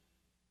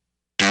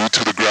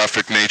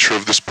graphic nature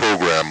of this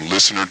program,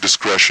 listener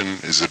discretion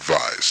is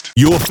advised.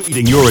 You're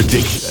feeding your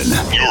addiction.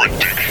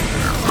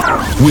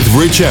 With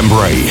Rich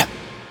Embry.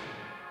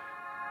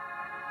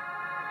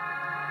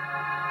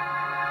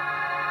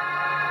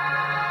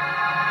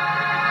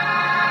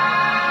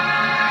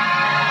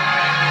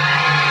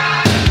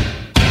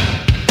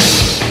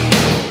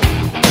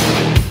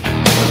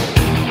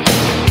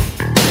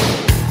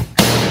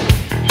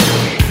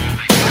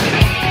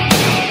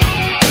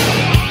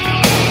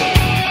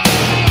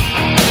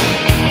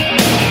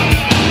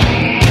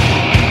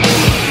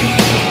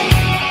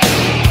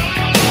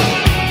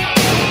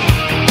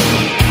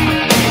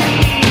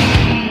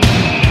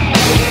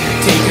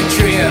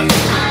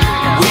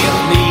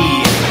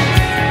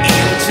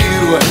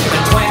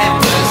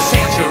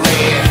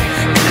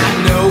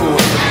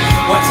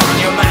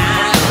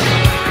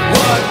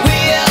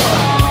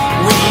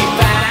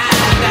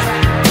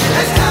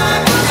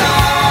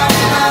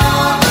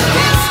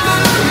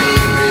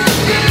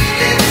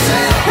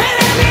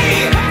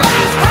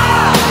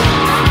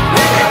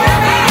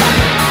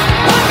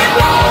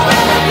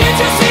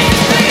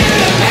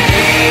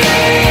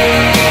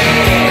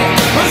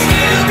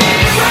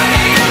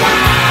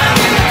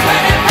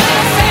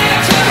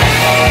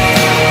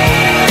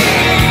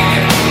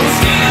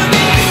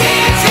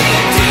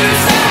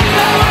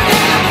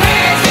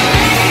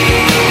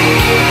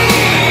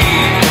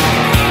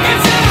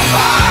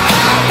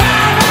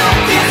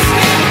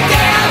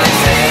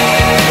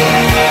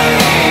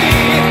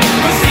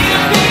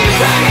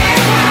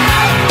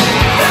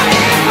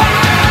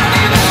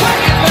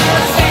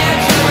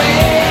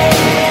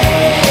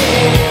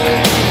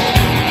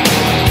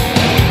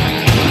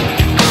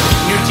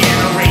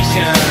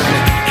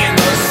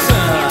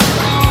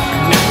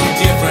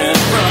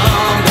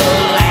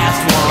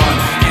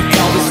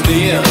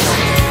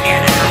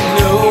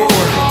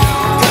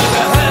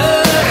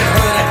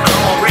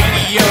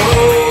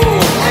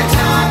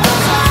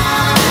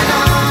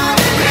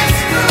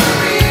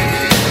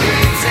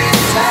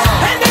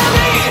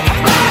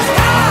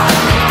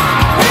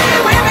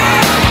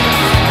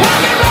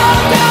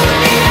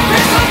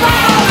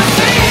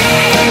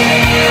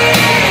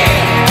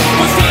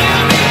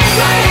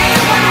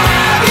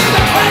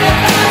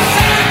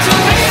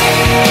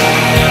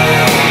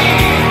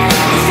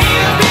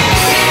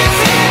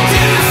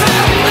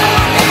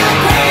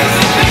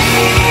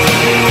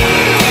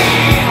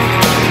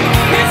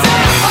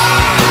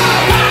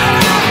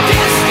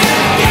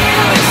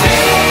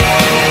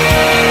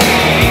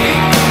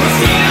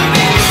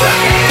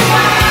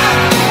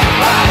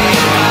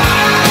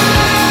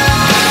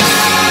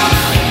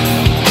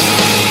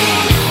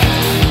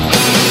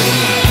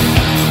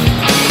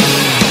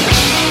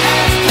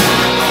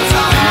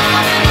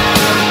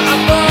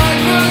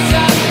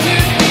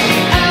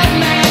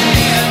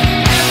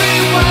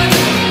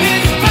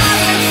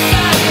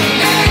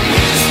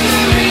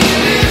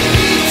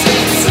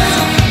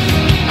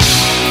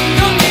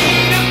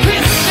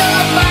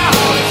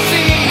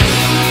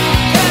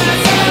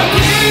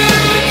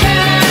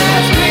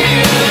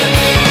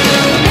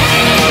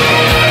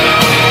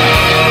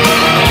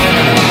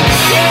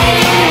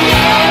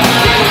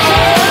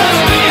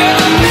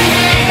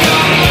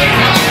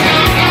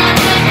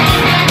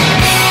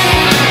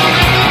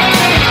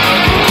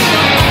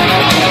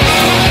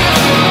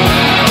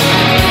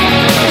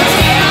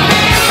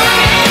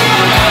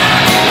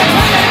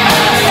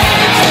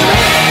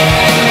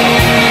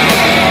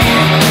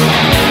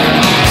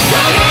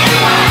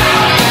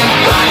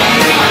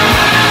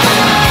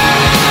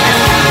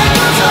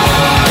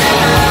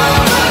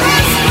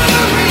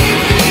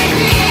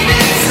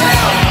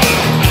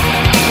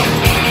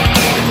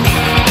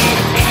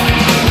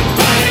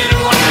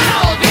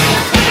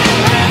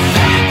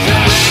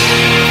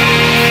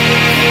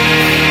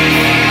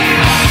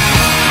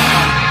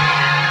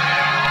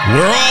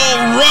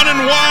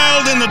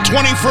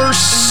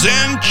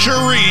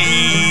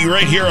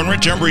 Right here on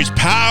Rich Embry's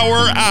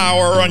Power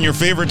Hour on your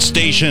favorite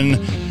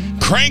station,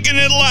 cranking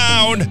it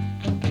loud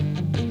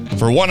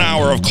for 1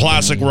 hour of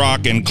classic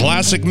rock and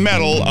classic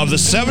metal of the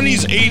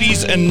 70s,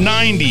 80s, and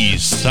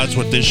 90s. That's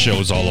what this show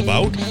is all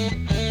about.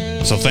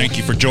 So thank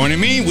you for joining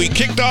me. We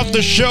kicked off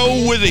the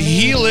show with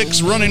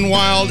Helix, Running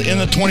Wild in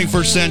the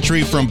 21st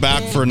Century from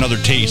Back for Another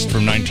Taste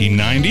from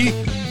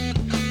 1990.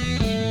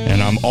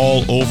 And I'm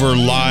all over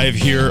live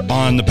here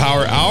on the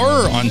Power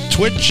Hour on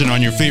Twitch and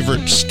on your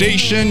favorite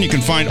station. You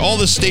can find all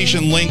the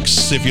station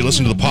links if you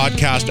listen to the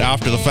podcast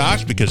after the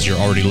fact because you're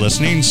already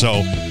listening.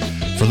 So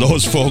for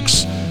those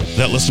folks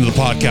that listen to the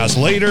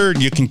podcast later,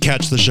 you can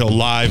catch the show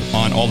live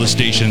on all the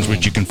stations,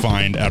 which you can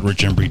find at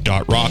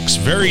richembry.rocks.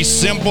 Very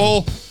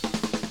simple.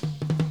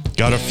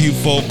 Got a few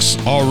folks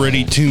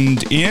already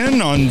tuned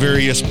in on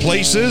various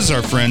places.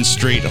 Our friend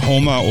Straight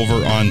Homa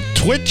over on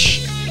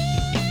Twitch.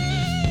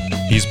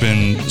 He's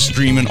been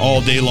streaming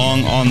all day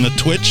long on the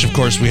Twitch. Of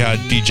course, we had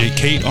DJ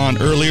Kate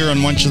on earlier on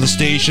a bunch of the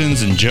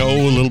stations, and Joe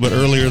a little bit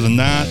earlier than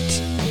that.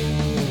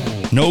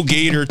 No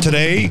Gator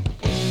today.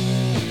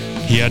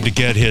 He had to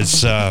get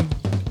his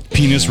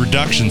penis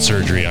reduction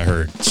surgery, I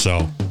heard.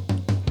 So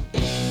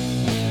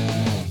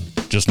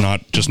just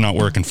not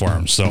working for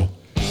him. So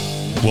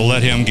we'll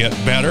let him get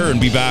better and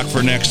be back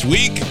for next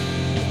week.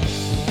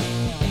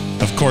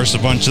 Of course, a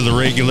bunch of the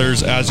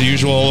regulars, as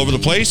usual, all over the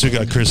place. We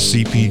got Chris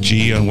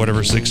CPG on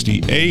whatever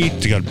 68.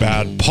 We got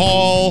Bad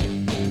Paul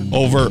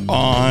over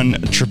on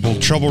Triple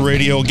Trouble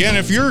Radio. Again,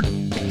 if your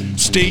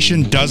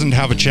station doesn't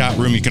have a chat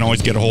room, you can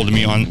always get a hold of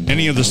me on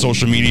any of the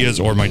social medias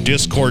or my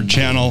Discord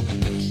channel,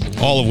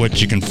 all of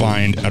which you can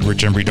find at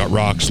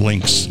richembry.rocks,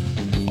 links,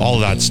 all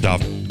of that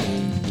stuff.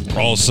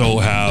 Also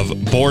have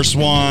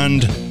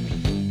Borswand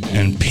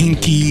and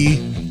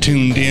Pinky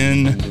tuned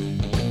in,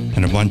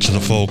 and a bunch of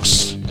the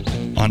folks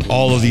on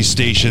all of these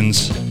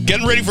stations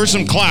getting ready for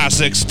some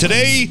classics.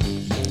 Today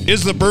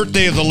is the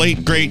birthday of the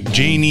late great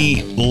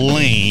Janie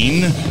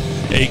Lane,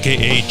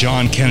 aka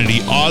John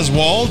Kennedy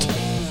Oswald.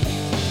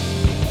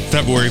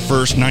 February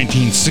 1st,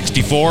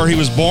 1964 he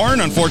was born.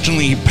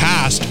 Unfortunately, he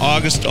passed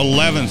August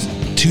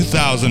 11th,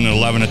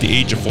 2011 at the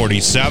age of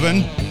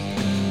 47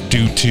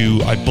 due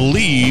to, I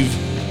believe,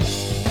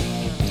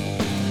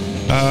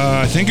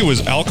 I think it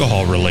was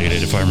alcohol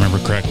related, if I remember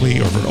correctly,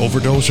 or an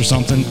overdose or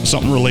something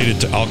related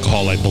to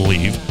alcohol, I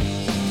believe.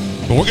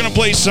 But we're going to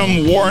play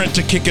some Warrant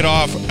to kick it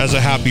off as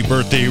a happy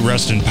birthday,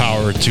 rest in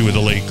power to the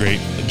late,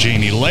 great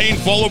Janie Lane,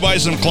 followed by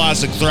some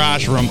classic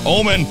thrash from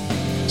Omen,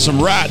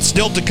 some Rat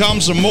still to come,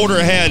 some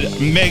Motorhead,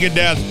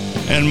 Megadeth,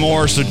 and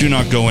more, so do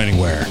not go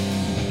anywhere.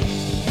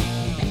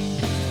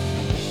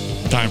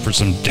 Time for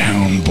some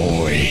Down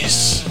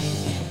Boys.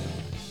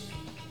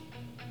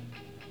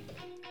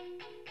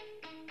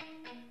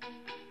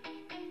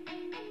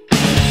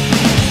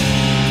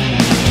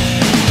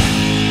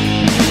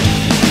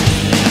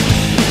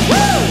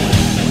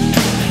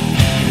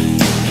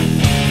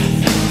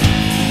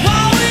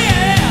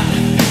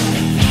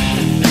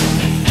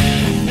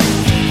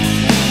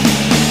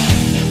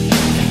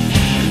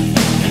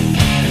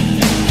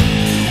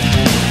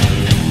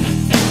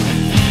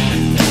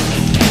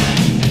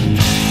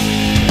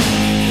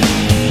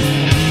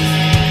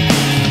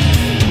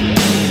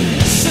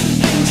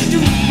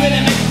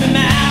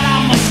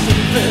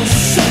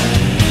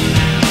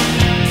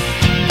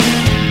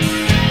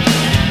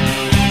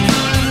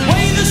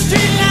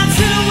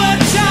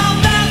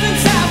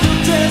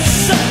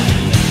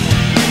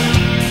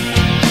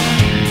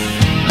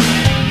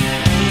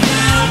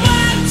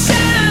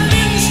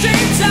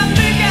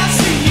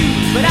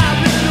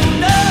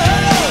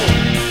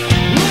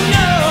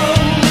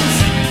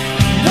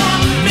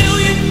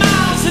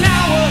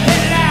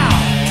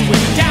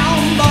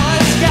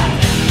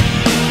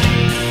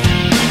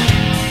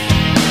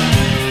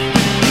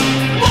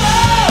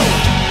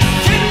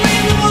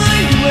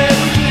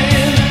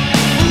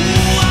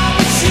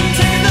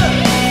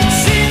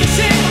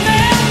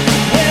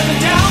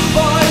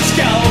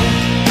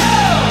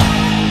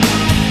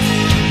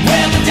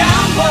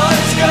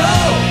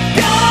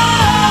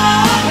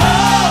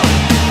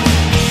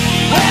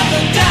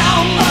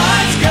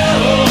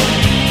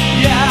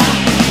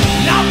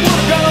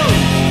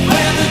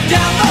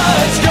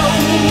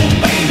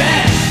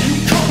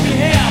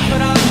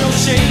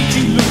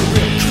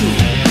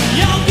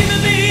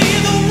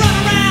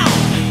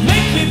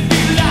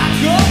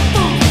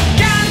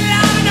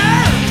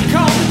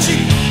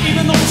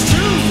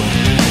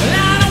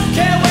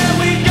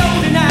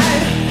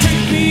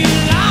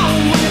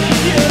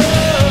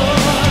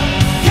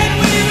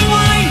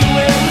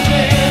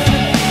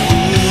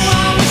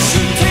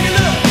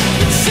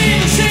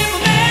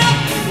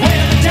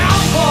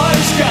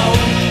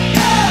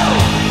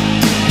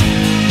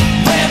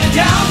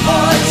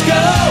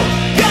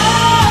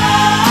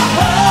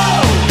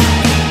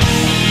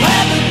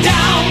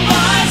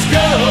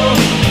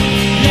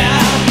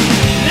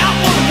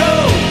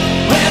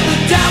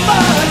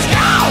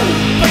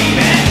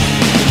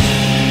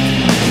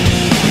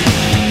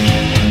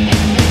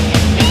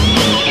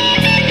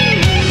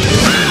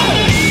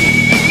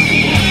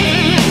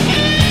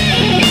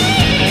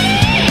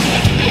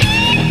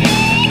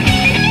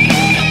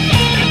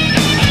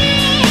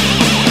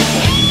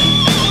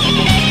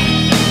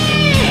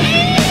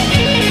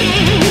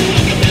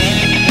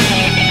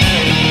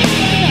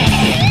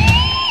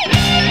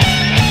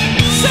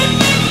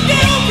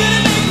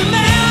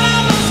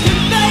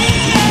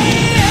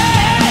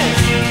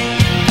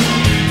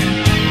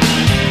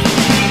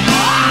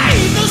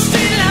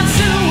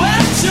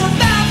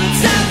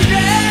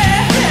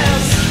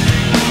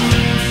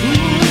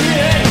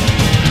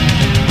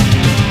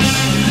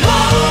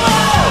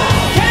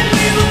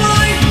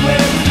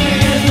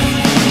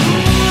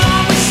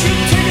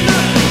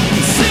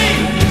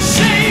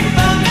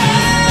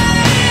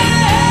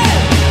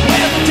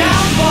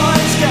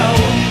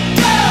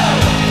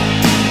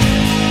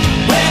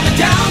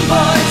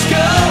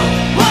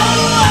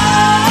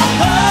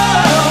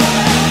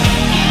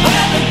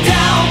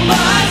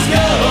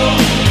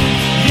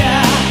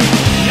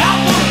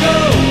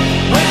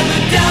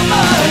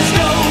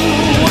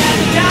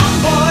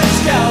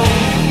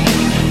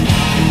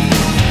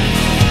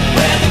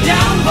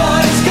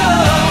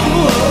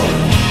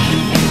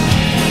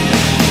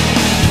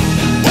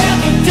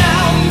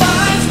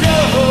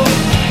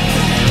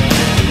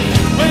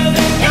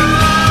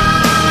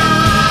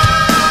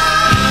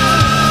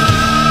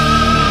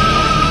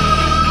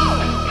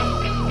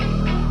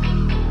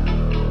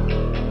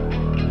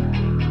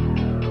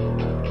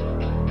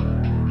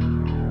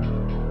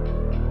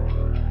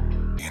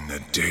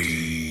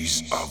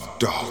 days of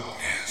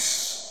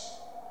darkness,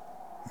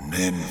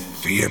 men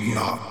feared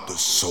not the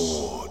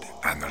sword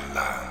and the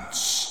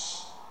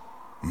lance,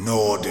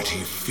 nor did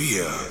he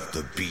fear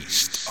the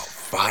beast of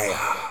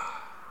fire.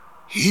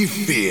 He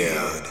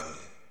feared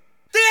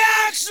the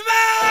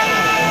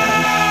Axeman!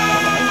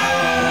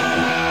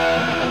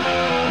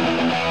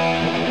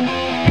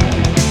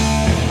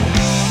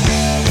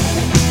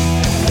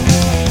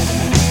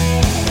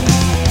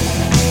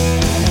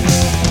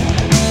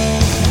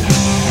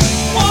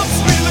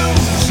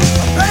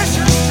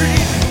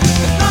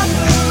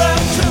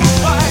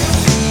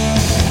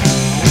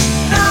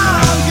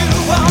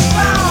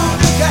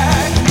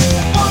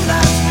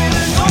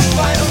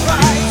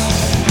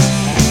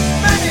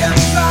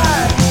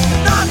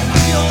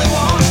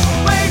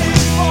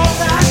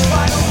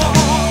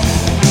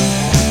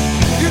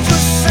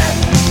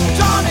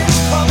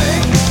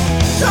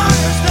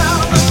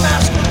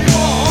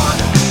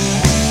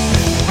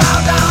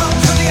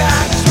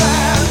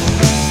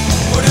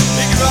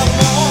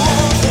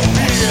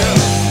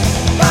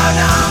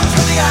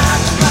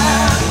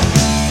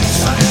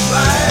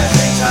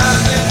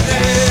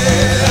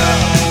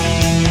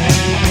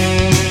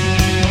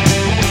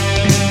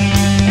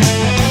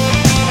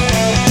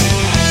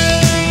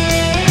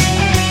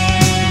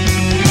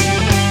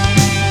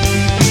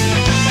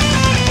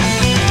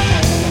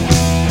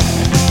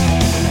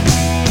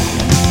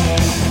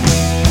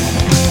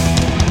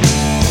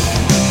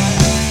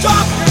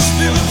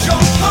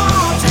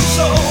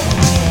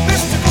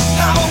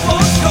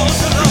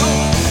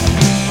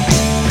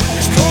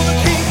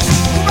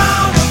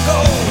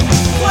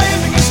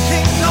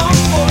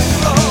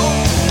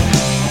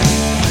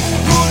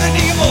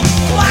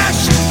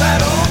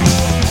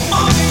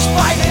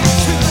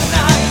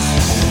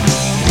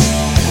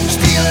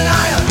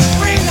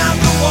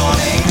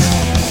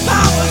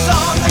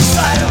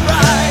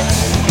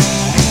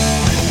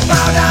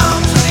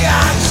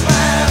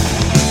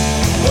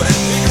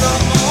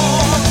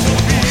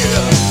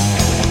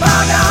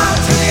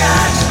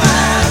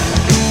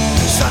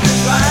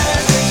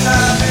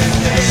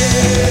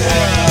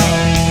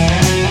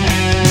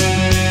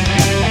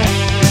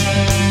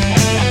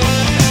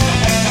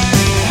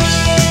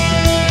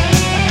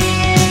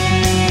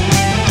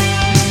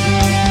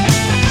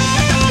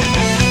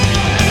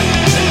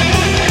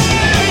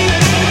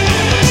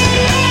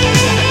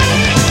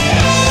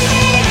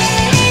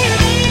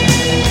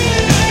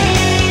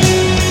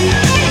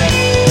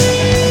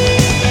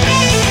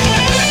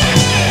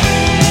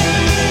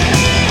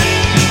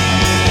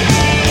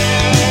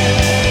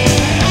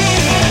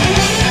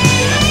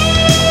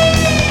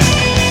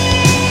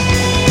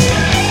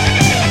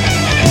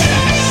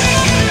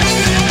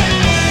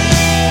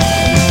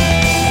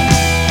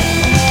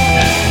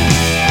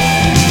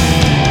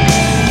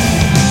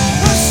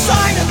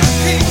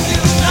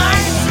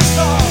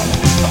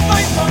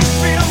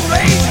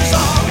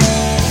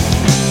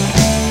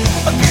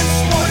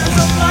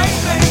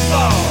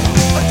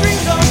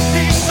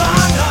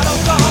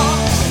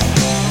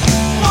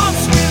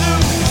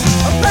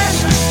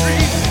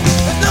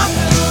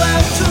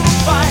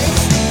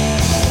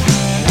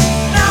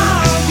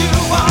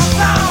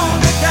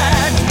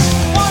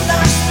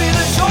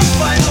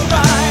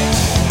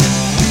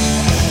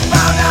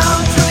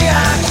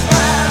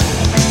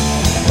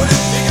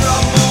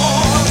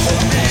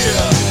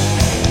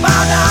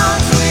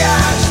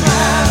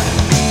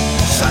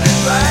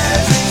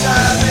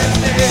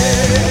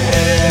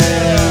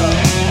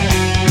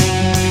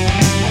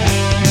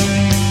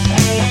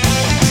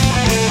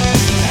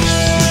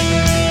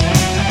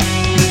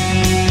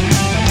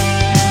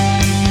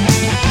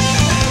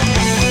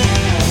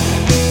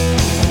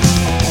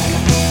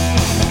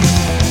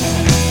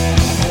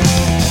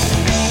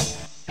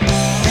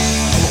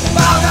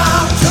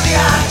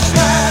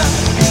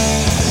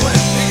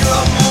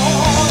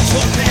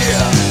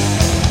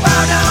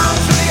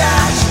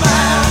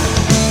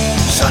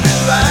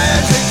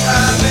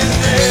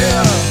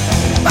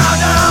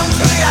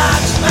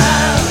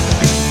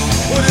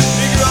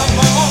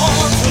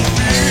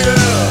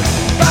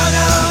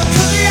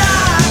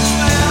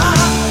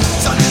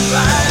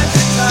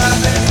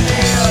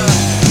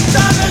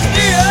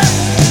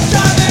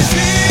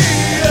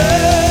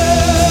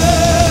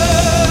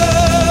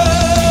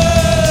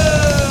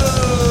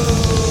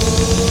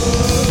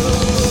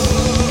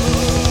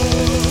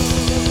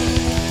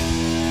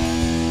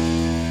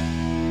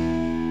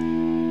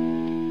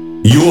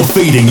 You're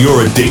feeding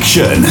your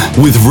addiction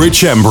with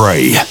Rich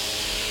Embray.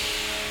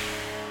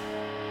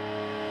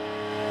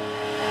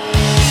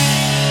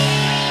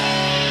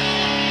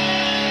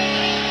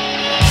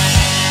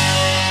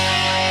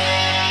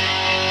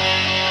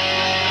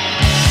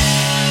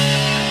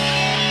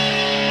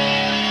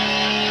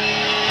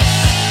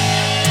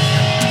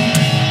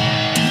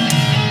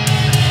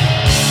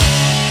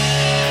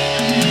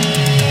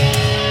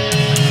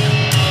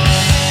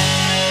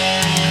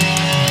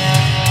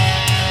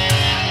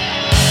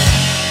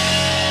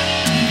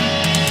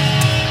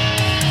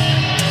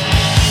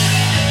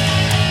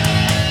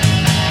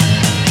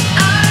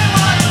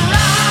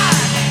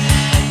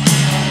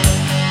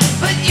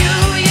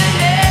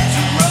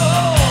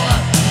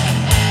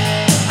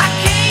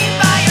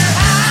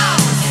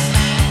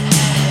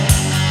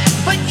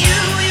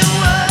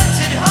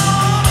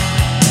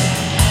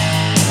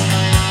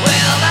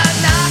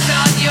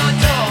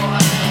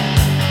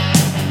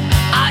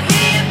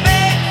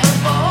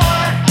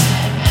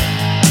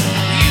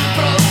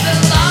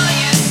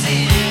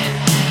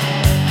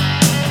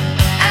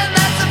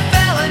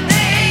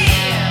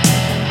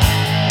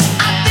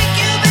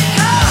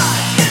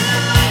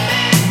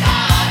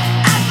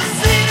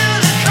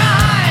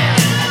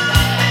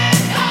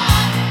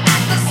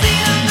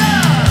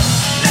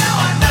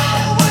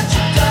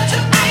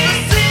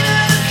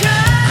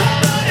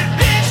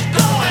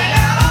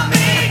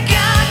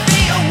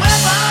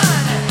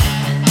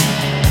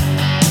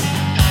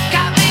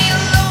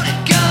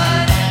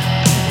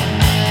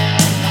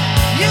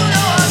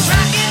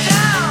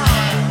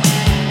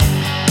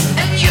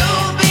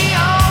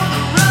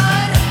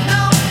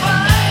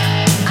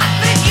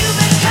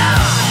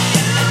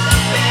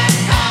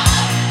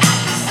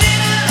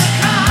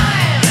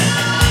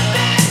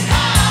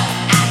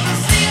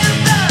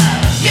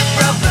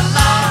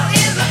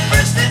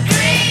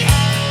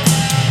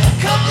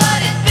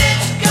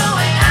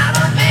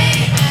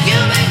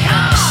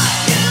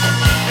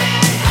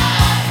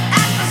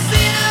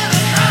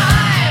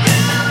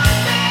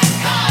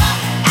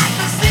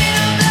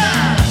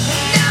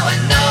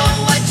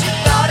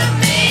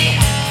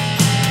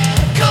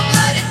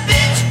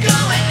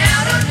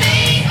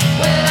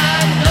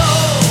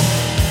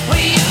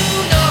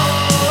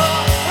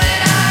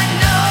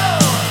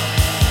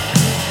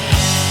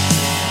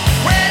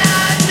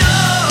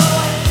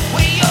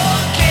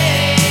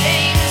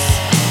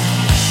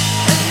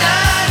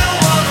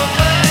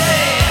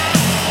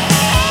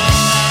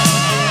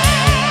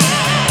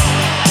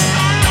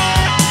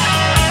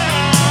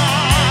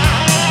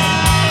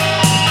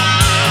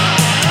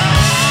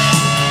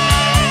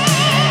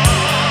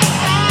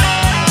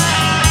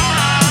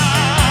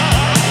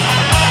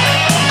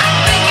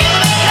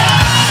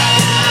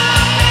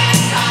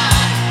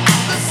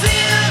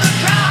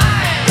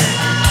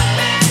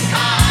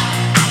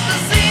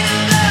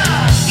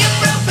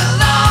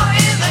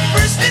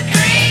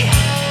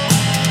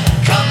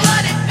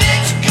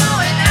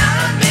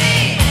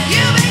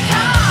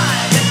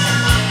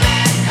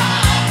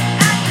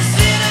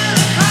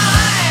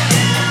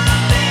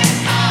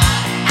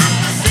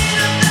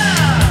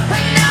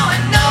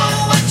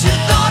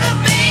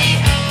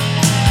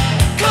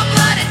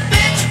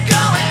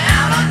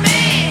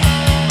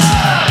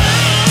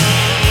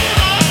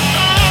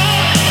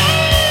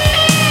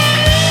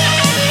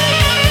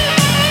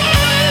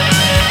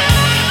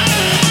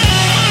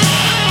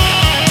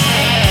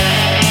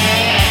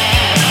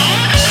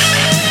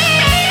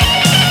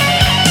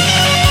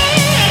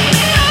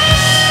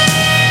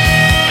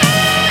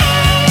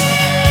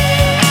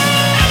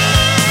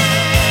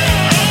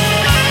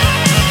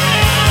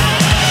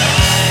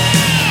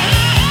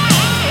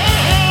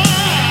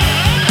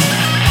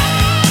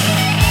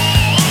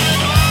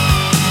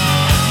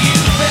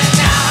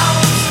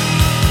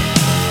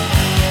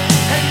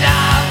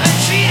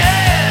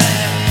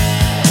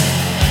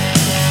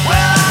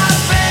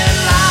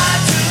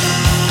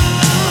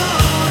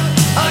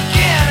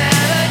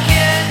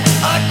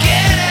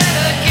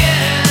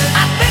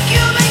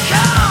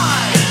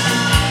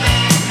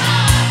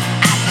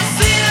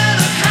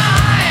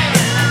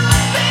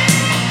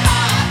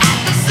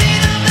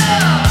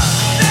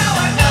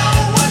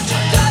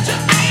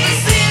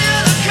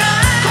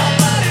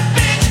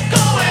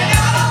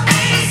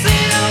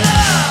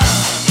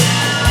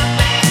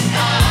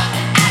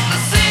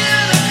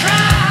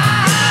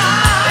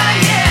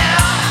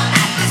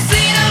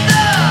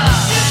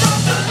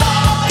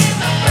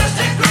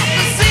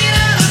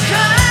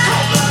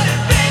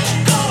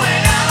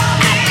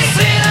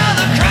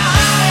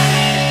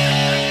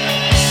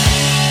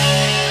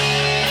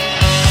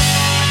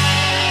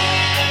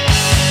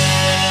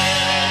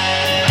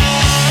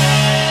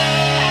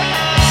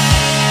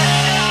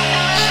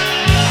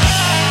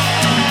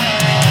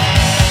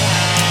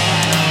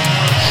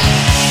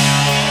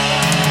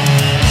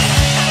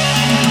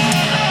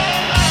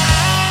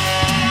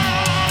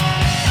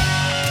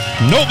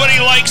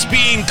 Nobody likes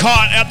being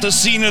caught at the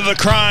scene of the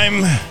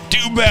crime.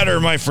 Do better,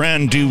 my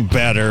friend, do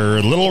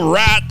better. Little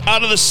Rat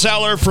Out of the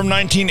Cellar from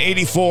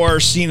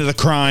 1984, Scene of the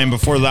Crime.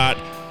 Before that,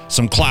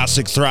 some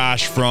classic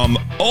thrash from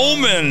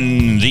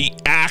Omen, the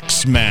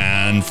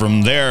Axeman,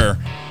 from their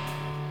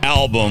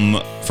album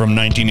from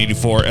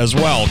 1984 as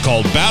well,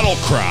 called Battle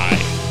Cry.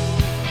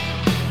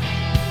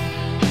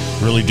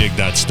 Really dig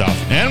that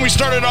stuff. And we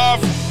started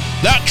off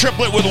that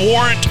triplet with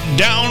Warrant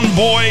Down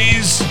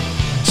Boys,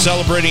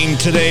 celebrating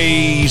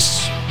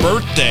today's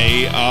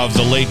birthday of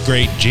the late,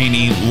 great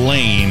Janie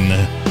Lane,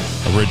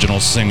 original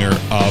singer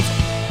of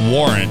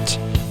Warrant,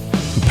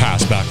 who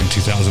passed back in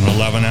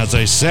 2011, as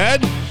I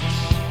said.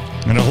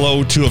 And a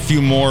hello to a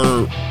few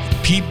more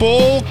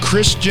people.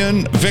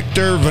 Christian,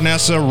 Victor,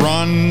 Vanessa,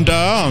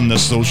 Rhonda on the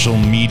social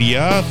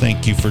media.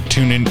 Thank you for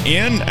tuning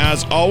in,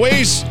 as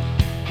always.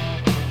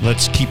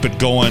 Let's keep it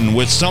going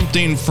with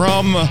something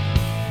from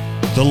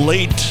the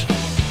late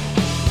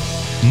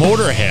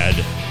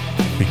Motorhead,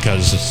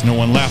 because there's no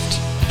one left,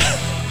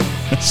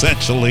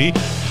 essentially,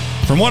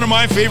 from one of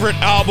my favorite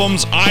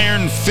albums,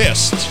 Iron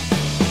Fist.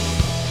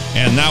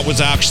 And that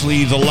was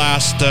actually the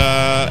last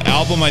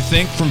album, I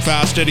think, from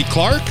Fast Eddie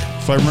Clarke,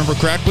 if I remember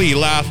correctly. He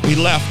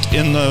left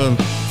in the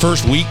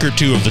first week or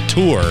two of the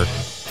tour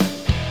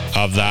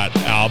of that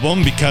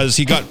album because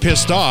he got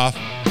pissed off,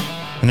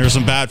 and there were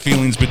some bad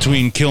feelings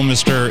between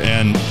Kilmister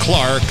and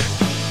Clarke.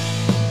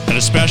 And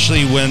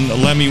especially when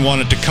Lemmy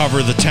wanted to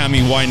cover the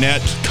Tammy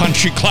Wynette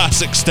country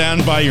classic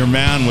Stand By Your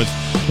Man with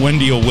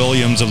Wendy O.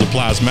 Williams of the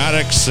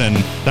Plasmatics, and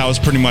that was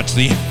pretty much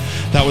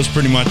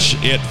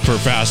it for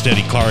Fast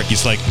Eddie Clarke.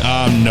 He's like,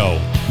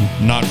 no,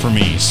 not for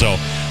me. So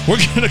we're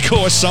going to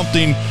go with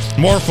something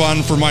more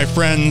fun for my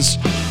friends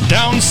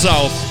down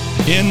south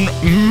in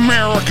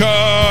America.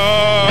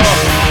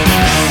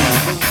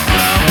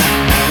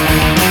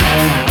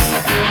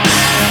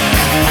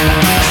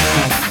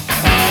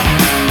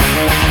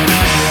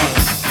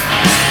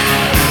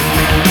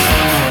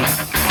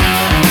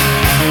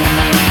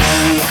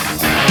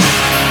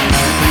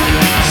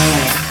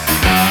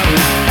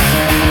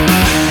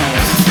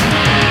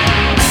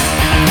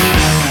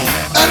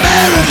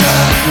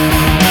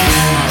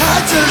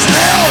 Hot as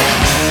hell,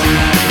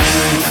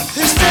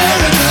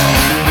 hysterical,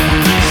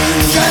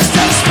 cast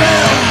a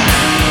spell.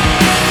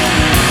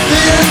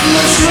 The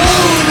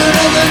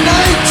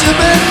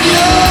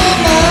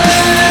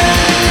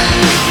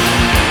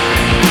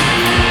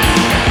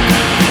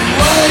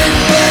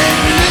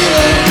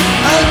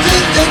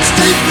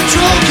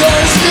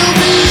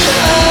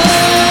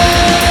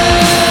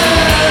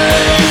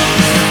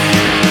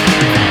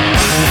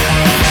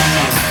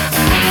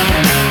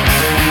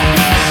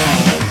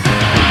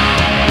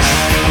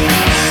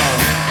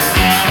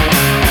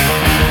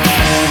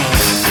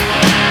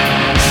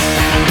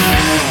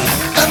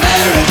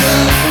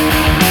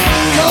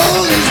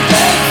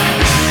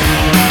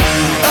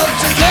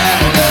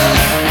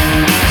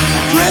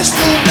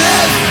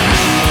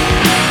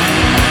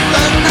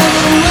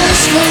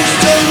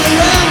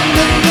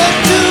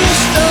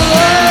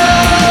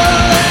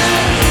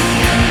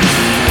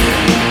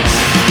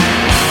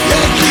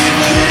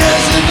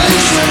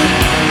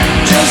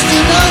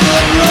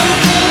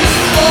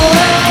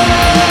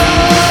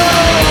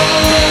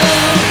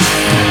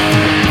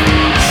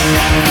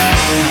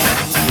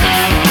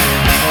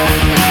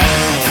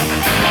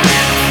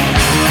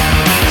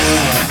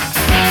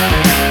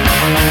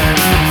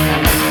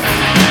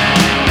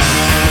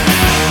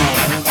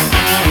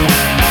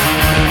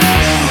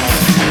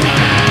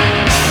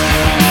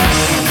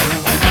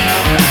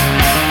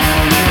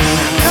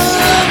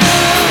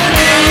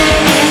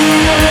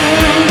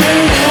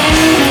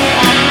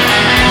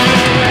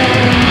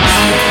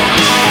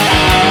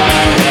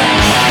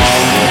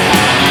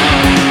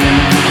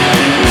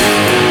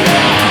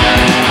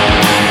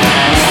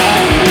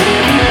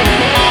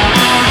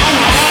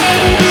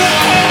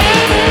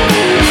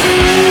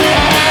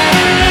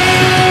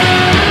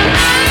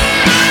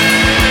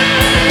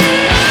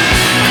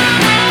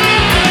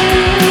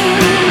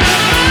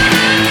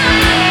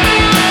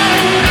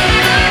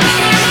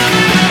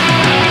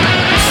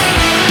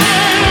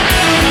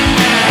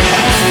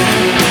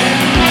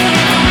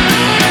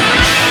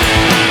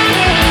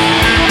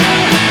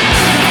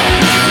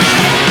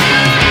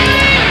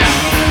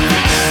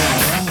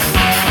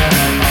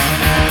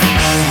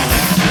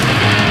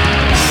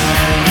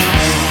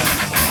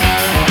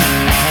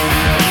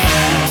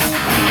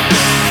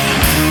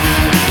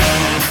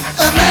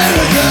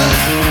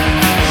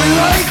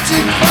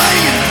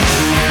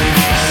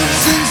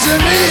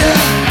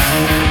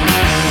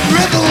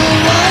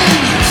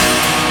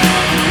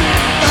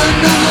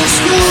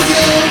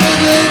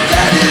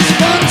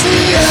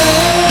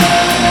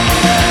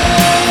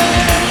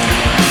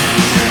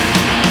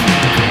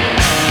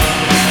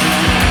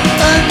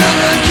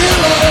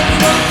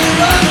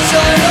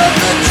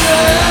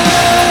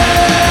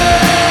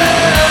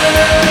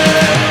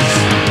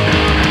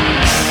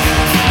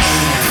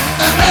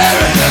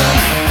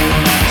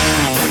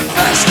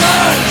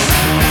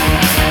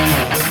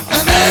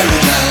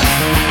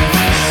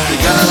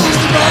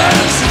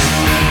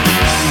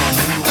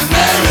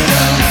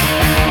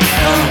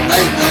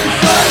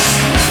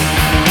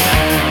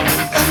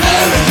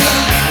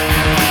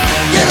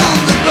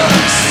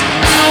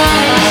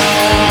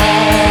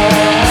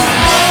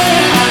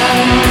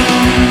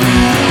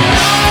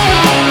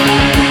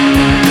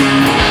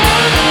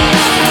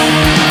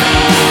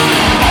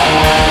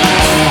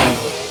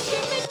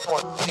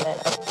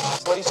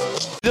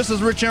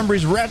is Rich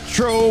Embry's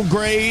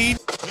Retrograde.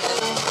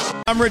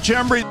 I'm Rich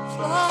Embry.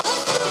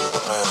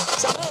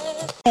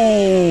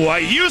 Oh, I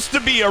used to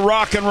be a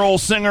rock and roll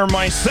singer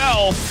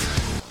myself.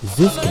 Is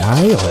this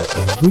guy on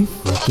every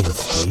freaking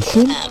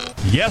station?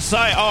 Yes,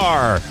 I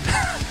are.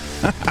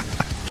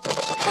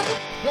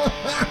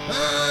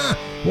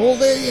 Well,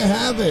 there you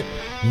have it.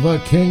 The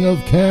King of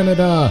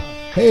Canada.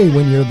 Hey,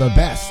 when you're the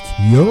best,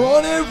 you're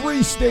on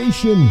every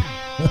station.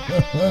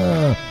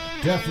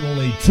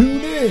 Definitely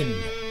tune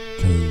in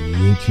to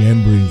Rich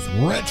Embry's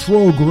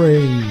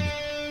Retrograde,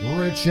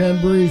 Rich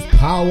Embry's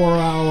Power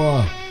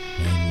Hour,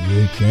 and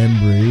Rich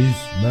Embry's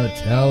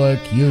Metallic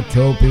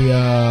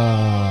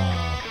Utopia.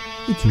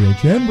 It's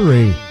Rich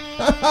Embry.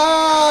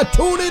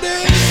 Tune it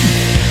in.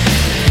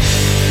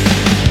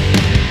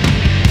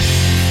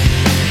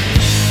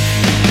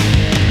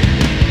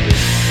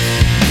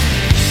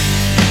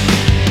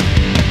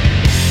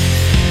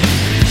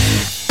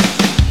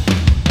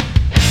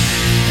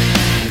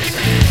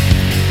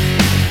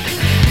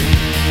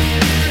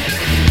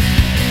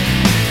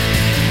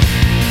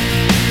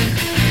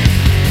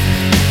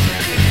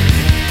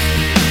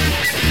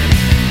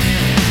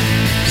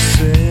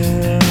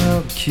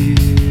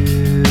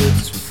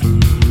 Kids for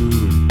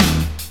food,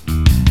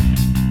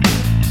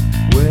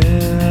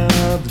 where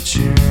the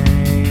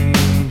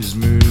changes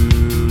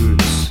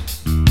moods.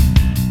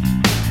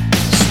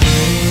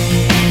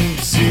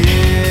 Spring's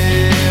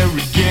here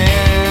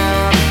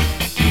again,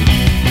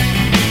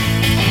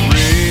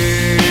 reproductive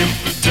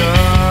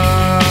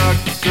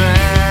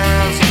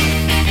plans.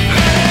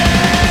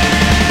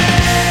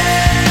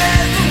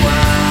 Hey, the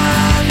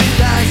one who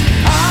likes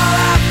all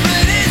our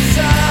pretty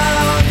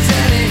songs,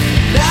 and he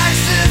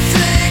likes to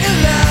sing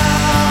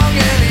along,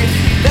 and he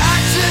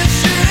likes to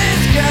shoot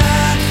his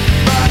gun,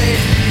 but he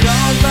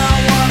knows not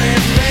what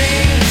it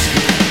means,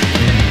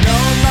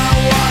 knows not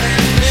what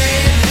it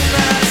means. And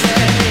I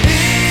say,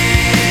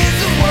 he's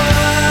the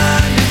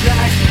one who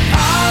likes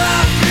all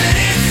our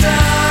pretty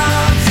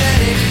songs, and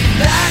he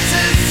likes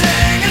to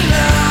sing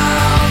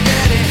along,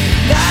 and he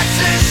likes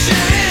to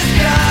shoot his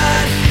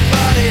gun,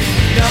 but he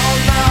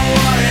knows not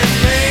what it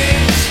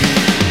means,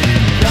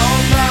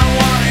 knows not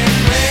what it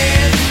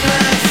means.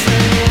 And I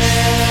say,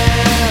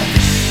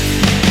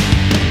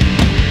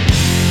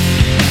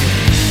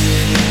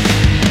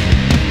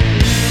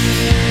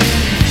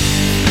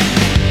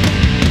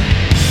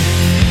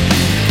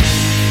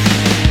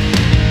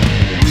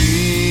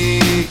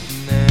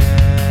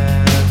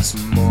 weakness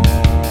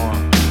more.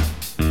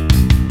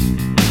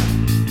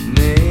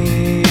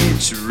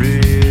 Nature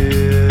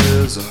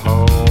is a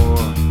whore.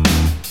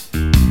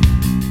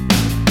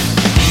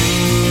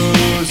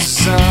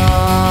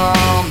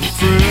 Some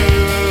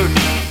fruit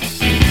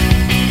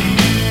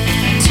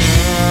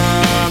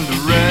turn to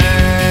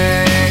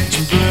rage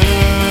and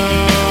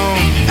bloom.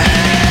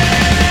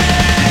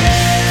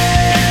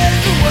 And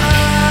the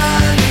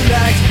one who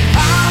likes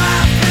all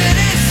our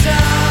pretty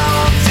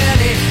songs, and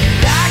he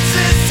likes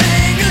to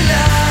sing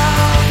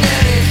along,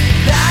 and he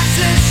likes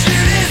to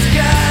shoot his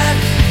gun,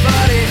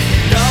 but he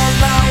knows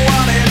not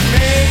what it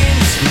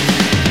means,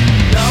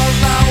 knows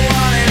not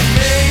what it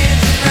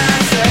means. And I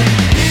say,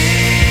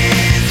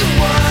 he's the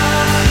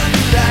one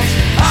who likes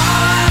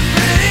all our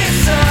pretty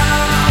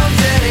songs,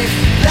 and he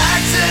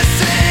likes to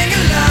sing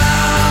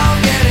along,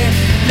 and he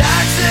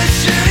likes to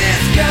shoot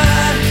his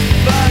gun,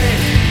 but he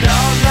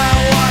knows not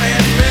what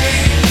it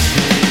means,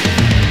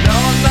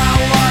 knows not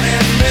what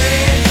it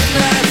means.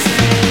 And I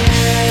say,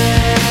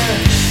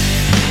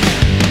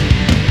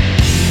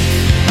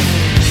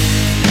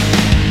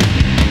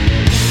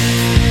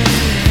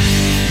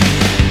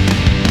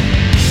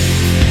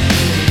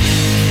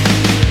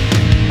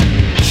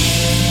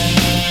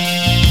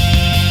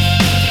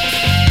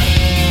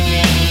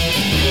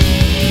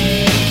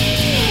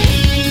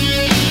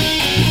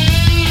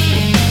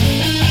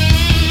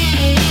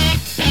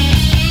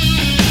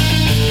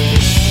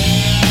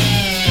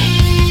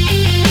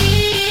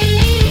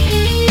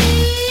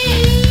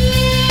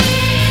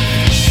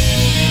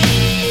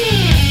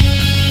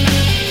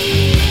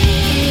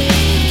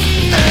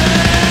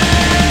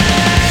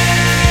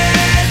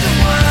 the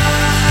one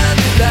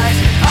who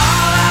likes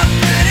all our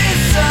pretty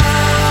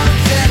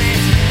songs, and he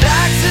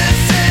likes to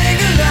sing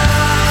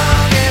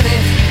along, and he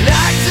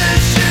likes to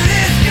shoot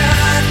his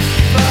gun,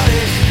 but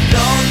he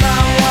knows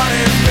not what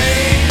it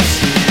means,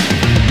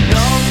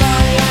 knows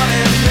not what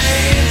it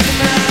means.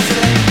 And I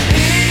say,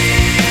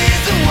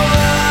 he's the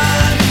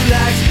one who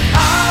likes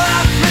all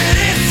our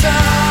pretty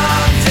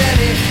songs, and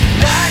he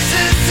likes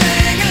to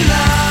sing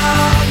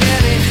along,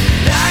 and he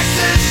likes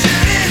to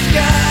shoot his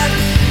gun,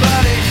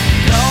 but he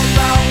knows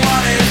not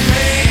what it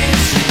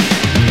means,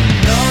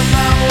 knows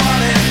not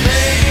what it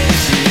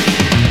means,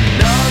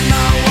 knows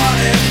not what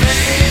it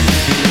means,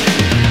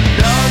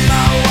 knows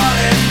not what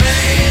it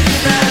means.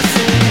 And I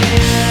say,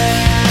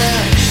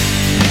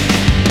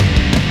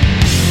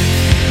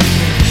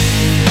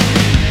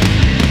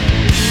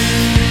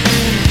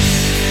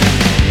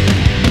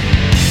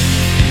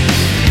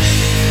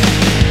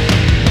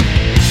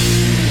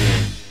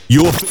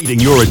 You're feeding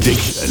your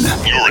addiction.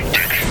 Your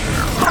addiction.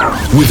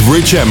 with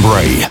Rich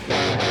Embray.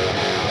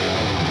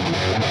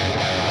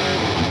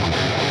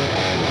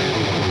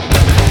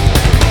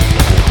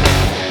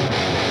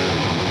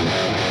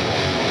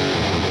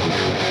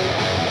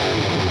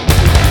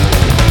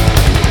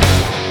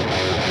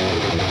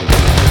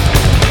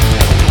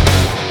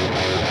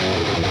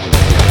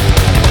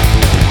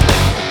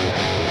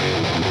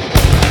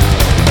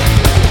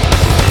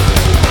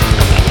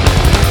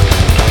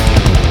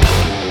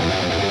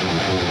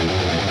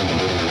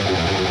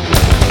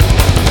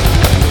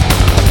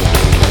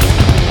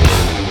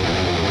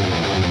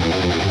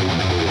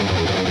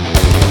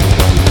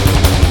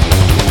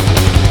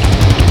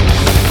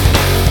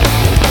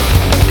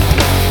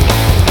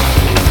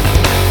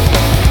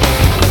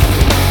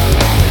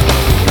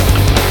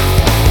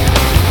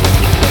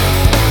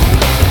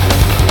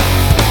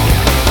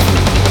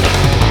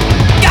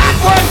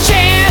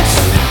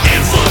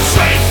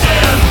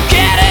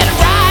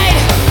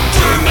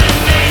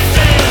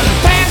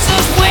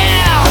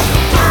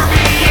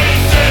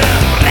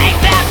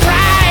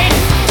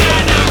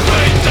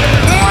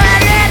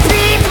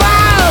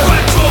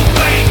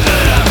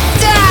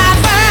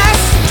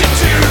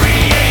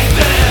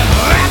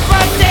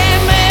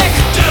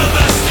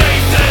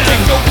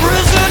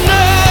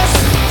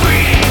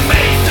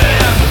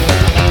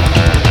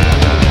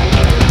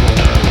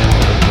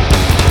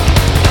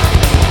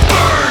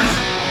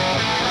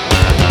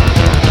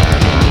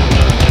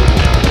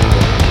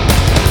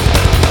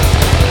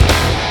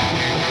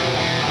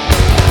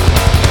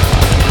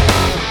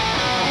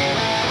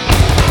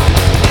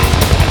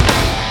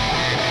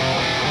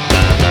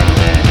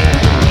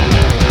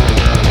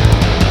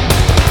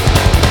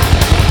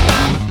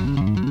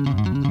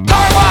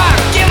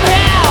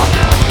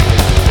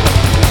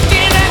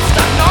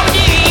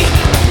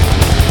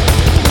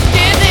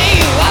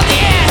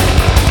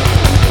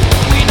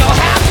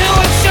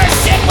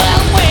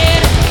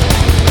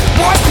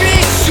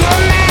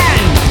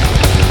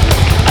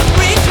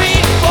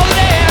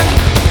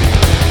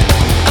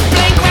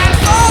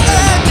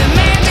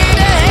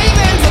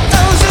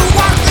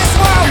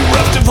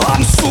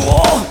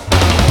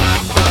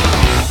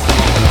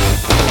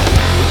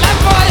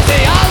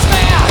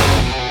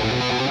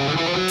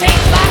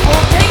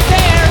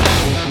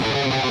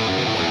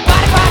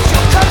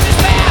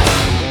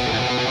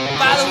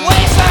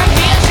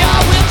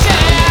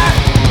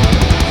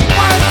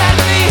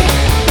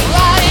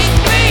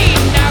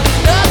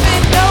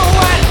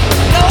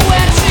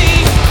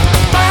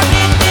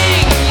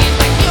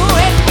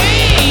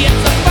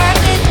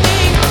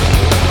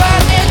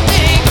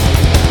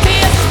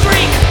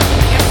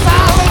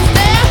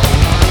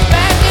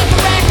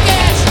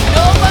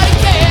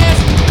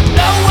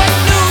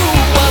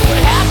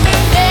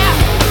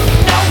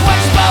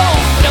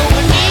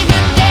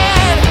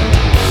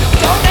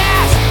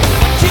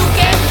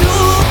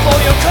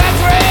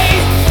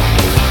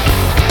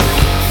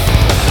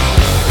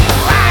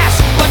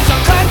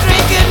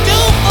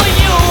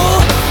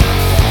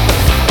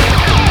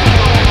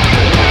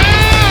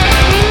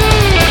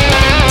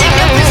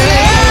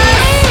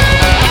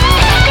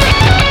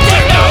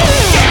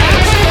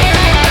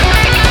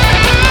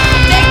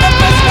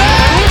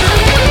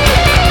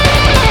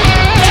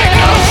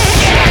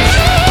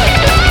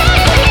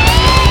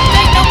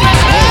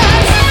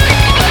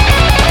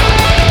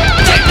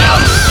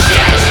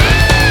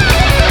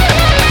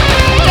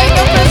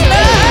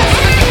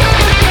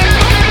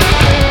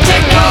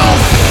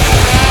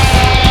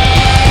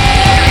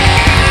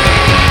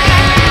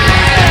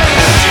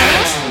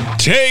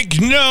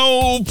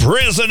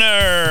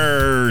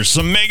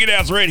 Some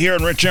Megadeth right here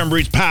on Rich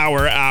Embry's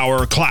Power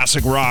Hour,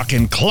 classic rock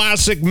and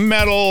classic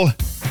metal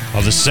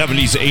of the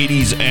 70s,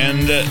 80s,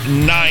 and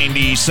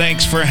 90s.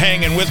 Thanks for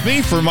hanging with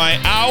me for my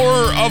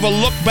hour of a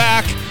look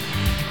back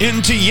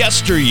into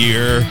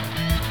yesteryear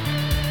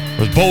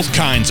with both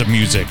kinds of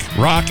music,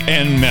 rock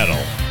and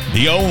metal.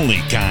 The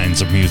only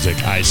kinds of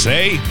music, I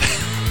say.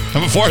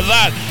 And before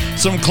that,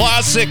 some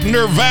classic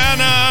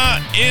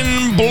Nirvana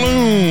in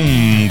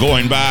Bloom,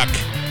 going back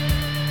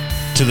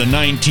to the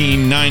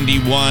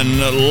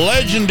 1991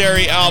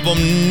 legendary album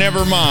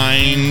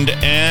Nevermind,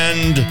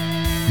 and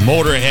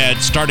Motorhead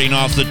starting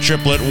off the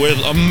triplet with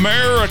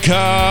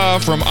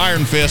America from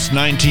Iron Fist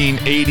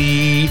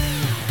 1982.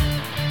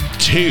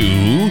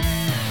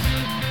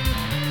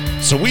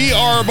 So we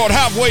are about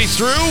halfway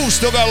through.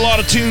 Still got a lot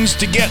of tunes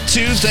to get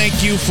to.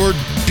 Thank you for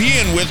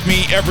being with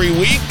me every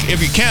week.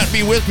 If you can't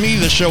be with me,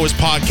 the show is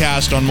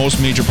podcast on most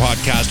major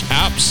podcast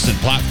apps and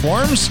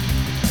platforms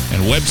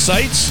and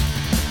websites.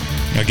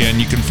 Again,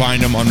 you can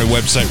find them on my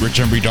website,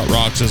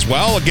 richembry.rocks as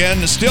well.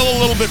 Again, still a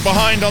little bit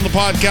behind on the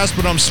podcast,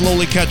 but I'm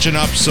slowly catching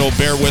up, so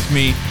bear with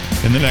me.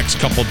 In the next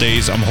couple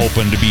days, I'm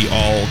hoping to be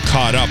all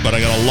caught up, but I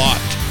got a lot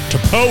to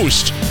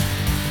post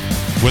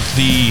with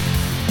the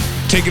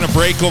taking a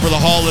break over the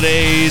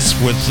holidays,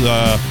 with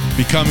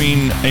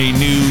becoming a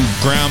new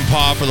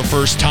grandpa for the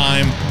first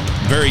time.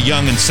 Very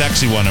young and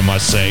sexy one, I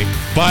must say,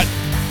 but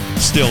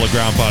still a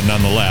grandpa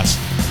nonetheless.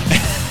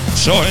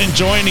 So I'm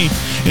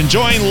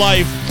enjoying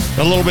life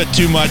a little bit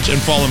too much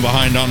and falling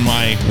behind on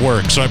my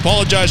work. So I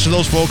apologize to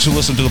those folks who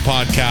listen to the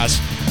podcast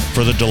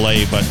for the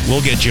delay, but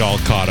we'll get you all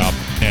caught up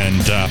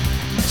and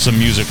some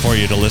music for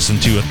you to listen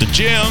to at the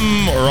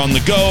gym or on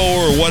the go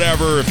or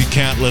whatever if you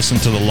can't listen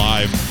to the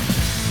live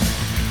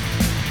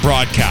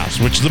broadcast,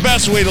 which is the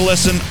best way to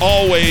listen,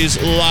 always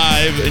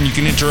live, and you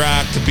can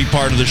interact to be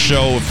part of the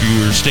show if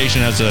your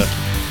station has a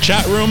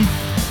chat room.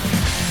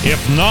 If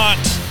not,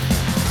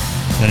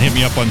 then hit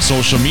me up on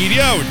social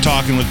media. We're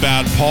talking with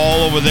Bad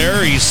Paul over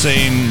there. He's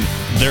saying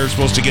they're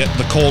supposed to get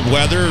the cold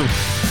weather.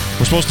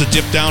 We're supposed to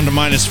dip down to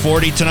minus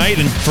 40 tonight,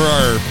 and for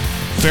our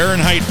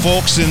Fahrenheit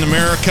folks in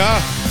America,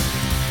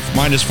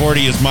 minus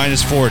 40 is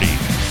minus 40.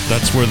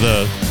 That's where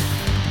the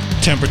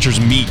temperatures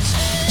meet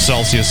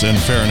Celsius and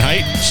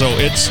Fahrenheit. So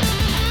it's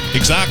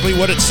exactly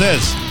what it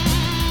says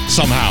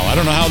somehow. I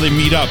don't know how they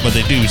meet up, but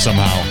they do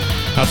somehow.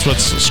 That's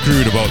what's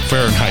screwed about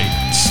Fahrenheit.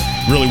 It's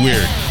really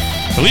weird.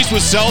 At least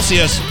with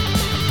Celsius,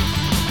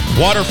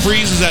 water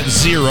freezes at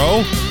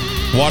 0,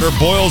 water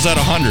boils at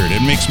 100.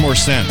 It makes more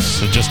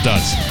sense. It just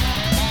does.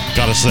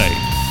 Gotta say.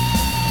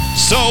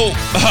 So,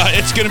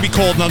 it's going to be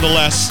cold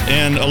nonetheless,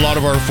 and a lot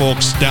of our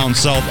folks down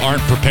south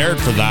aren't prepared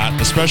for that,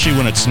 especially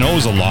when it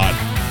snows a lot.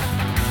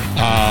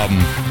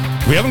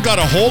 We haven't got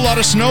a whole lot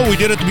of snow. We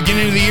did at the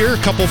beginning of the year,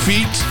 a couple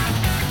feet,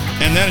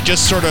 and then it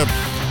just sort of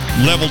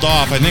leveled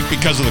off, I think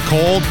because of the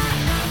cold,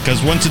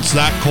 because once it's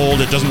that cold,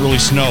 it doesn't really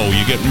snow.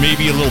 You get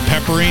maybe a little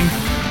peppering,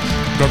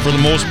 but for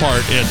the most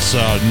part, it's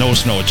no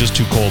snow. It's just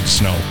too cold to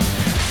snow.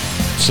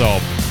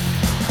 So,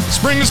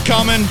 spring is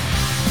coming.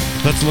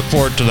 Let's look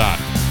forward to that.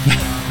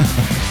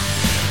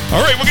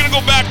 All right, we're going to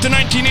go back to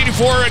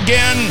 1984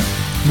 again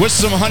with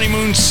some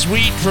Honeymoon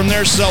Suite from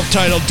their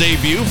self-titled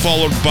debut,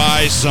 followed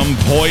by some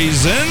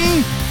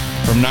Poison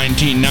from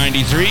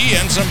 1993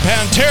 and some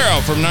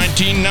Pantera from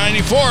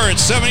 1994.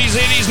 It's 70s,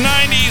 80s,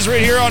 90s right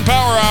here on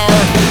Power Hour.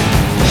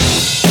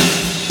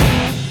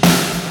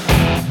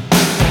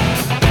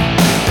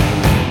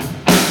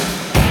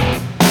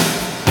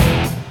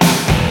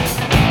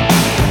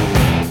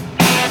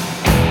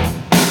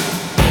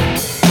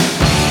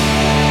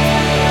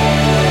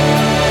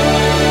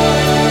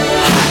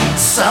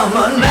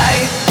 Summer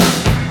night,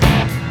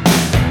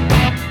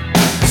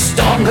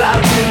 storm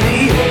clouds in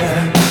the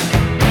air.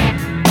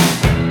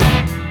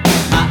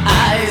 My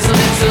eyes a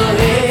little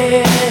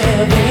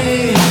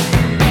heavy.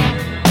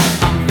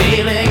 I'm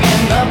feeling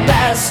in the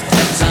best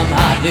that I'm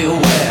hardly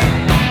aware.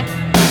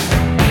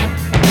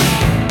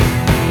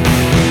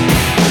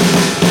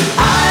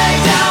 I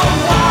don't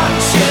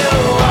want you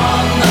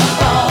on the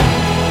phone.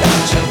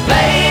 Don't you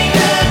play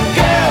good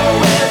girl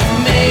with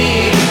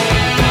me.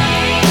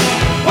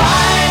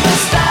 Why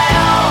must I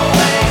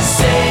always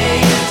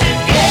say it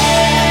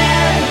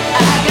again?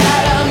 I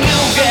got a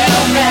new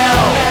girl now.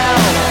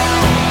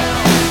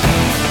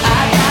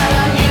 I got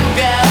a new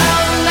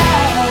girl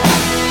now.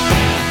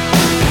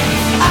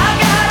 I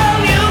got a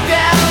new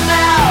girl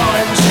now,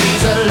 and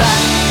she's a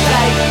lot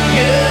like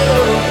you.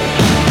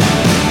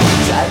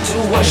 Tried to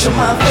wash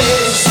my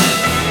face,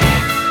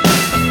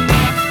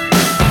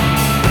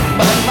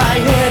 but my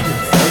head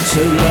felt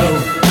too low.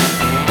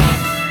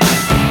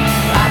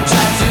 I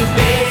tried to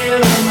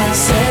bury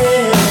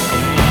myself,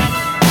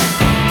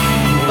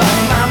 but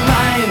my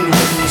mind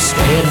wouldn't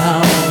stay at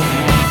home.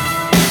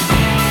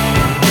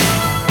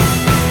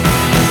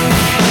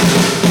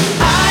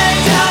 I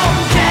don't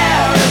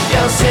care if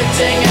you're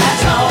sitting at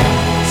home.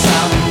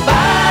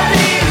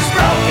 Somebody's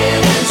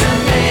broken into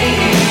me.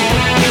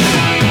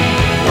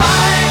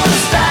 Why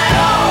must I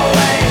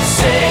always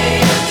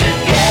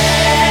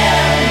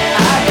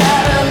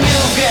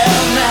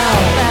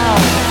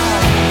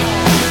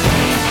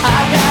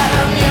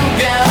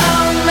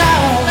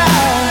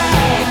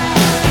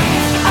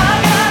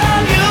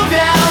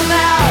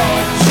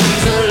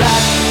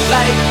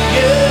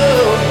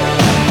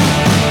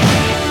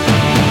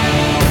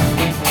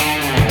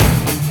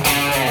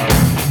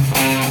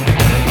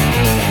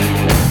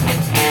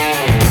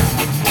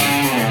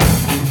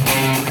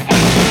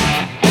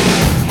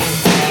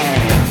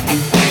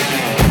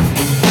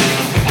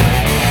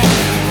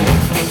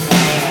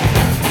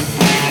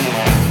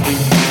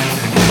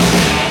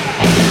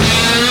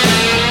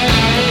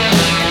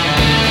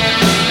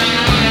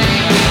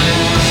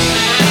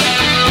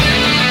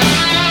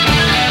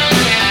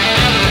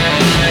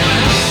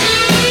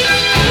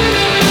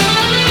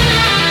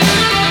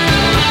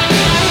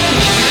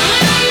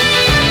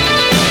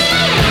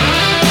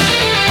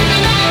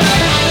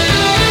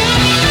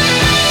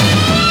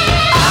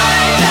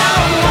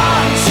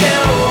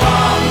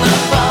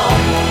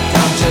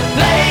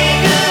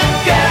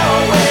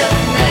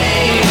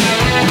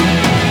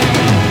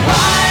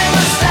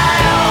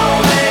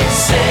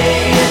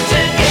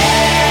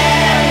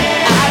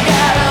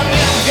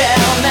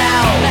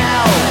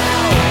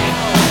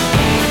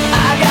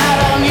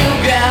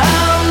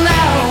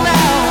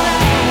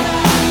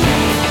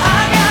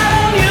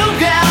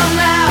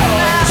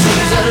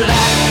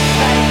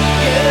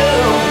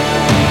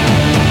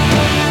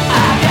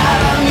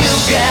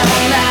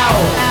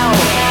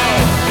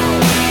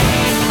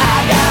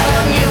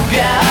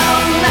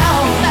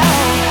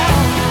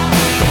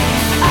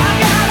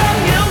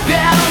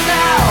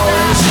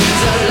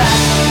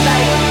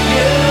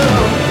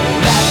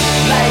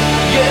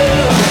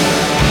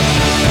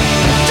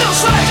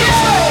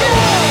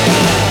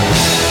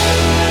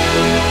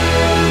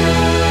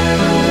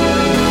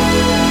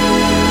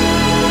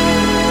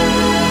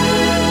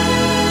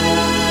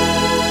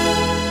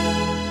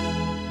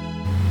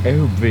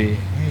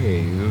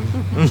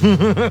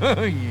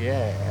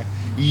Yeah.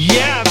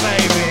 Yeah,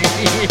 baby.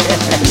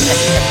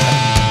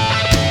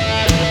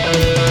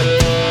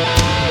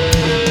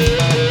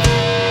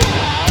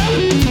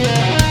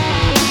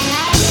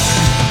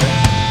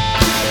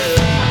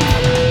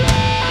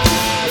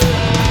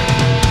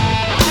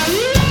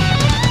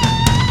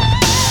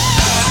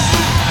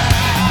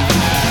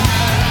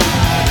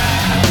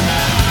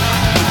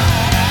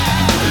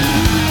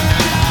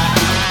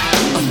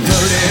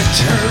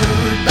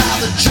 Deterred by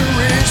the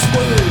jury's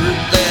word,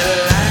 they're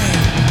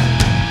lying.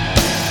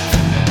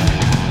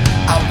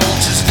 I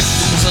watch as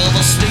victims of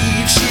a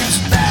slave ship's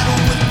battle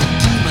with the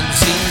demons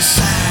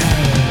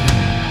inside.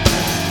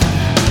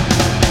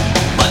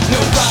 But no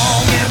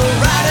wrong ever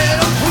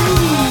righted or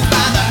proved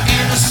by the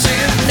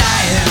innocent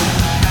dying.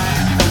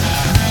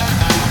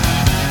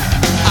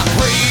 I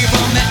pray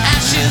from the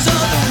ashes of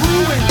the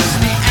ruins,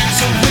 the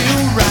answer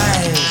will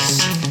rise.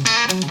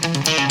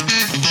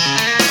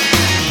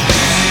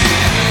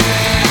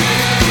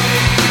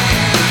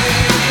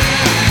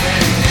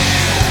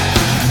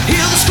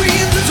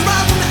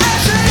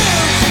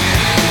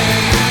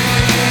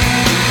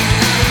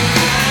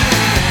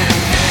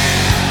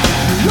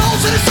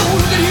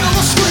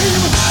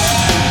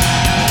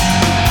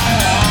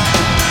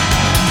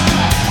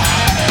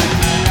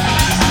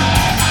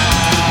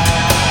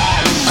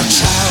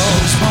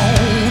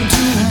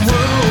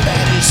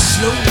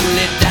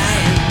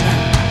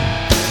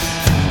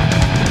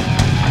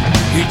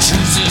 He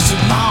chooses to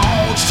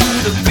march to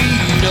the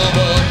beat of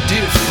a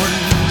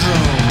different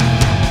drum.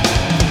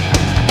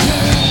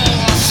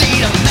 See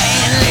the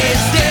man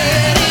lays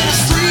dead in the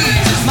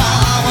streets, his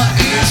mama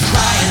is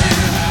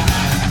crying.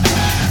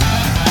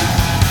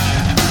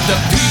 The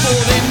people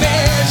they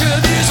measure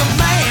this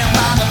man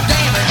by the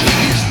damage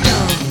he's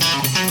done.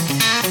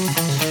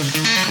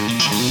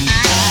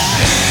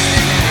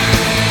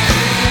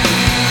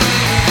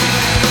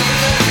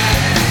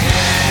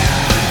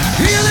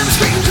 Hear them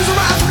screams as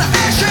arise from the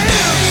ashes.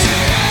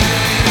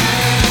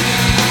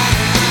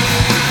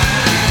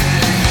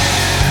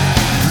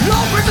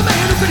 Lord, where's the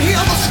man who can hear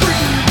the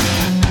scream?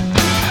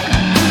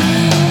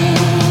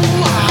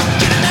 Ooh, I'm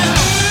getting out.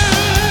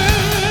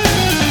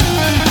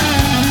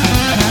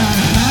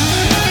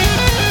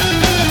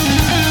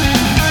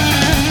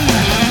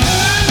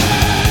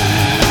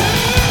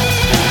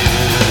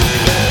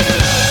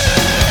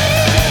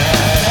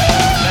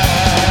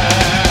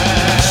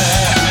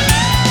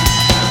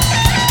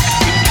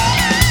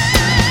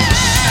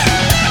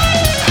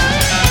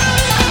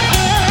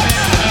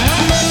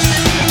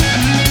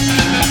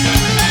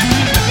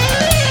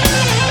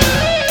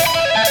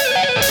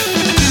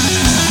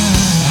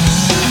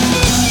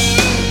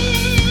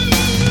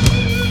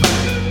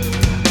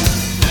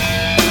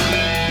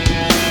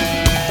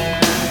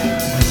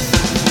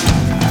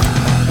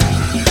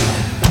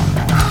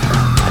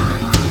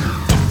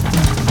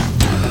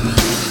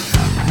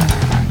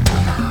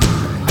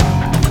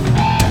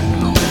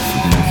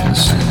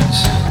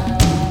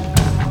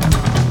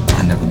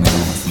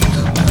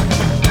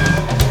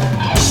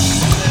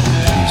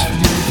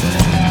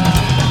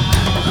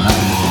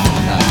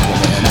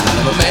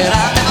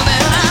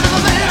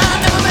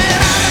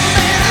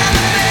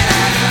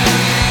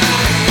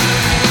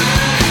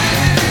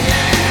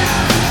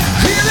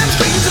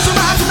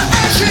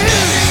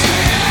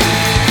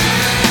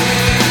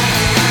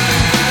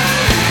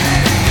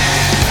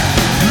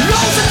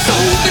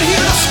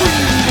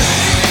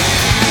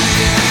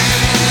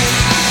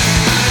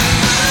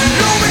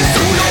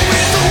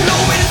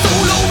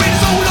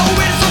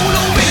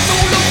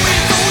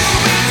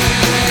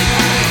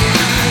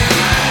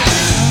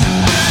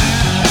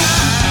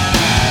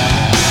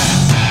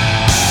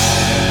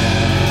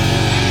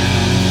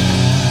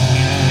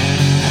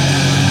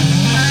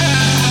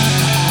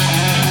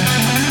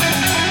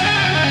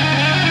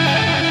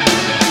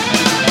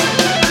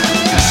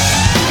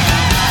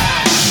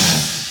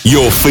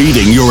 You're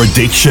feeding your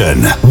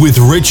addiction with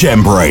Rich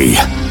Embry.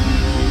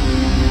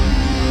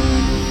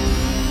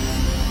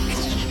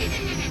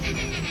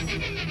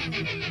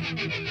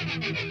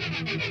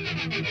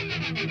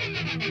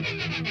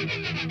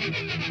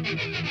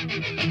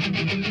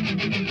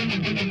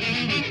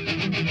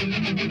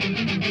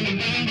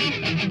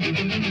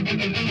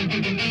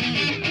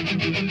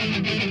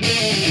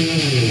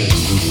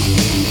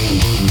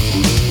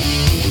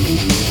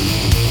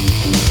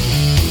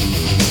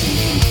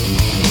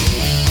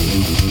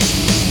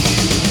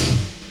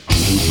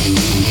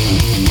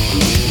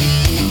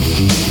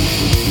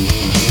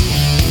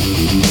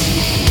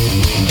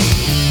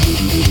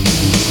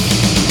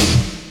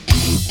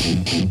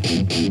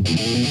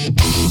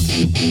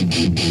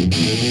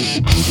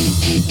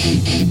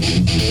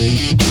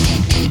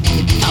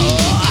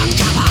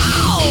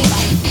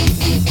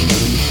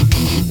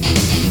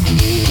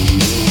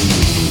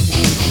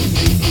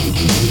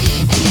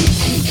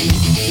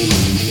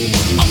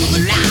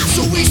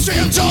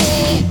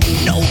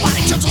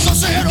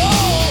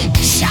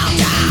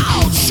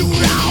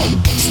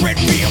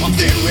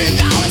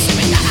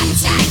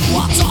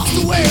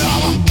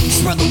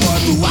 Spread the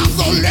word throughout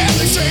the land.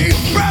 They say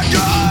bad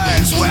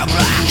guys wear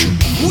black.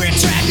 We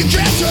take the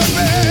cancer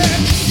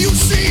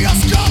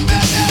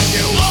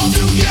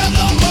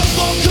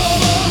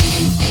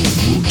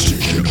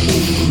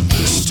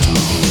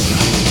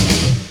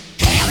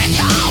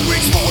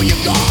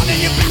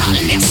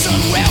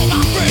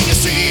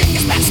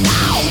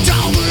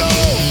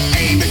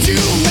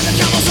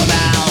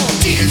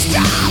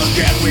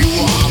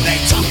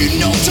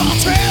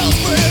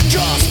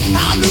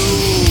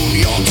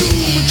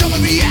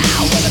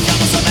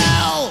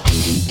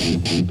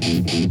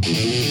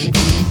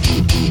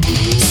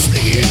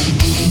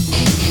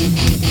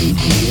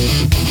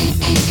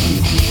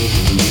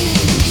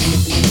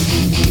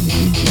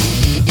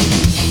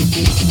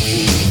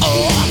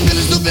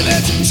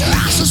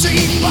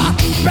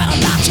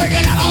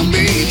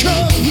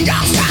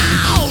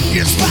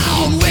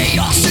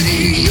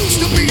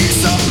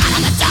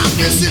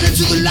darkness and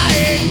into the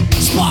light.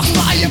 Sparks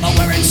fly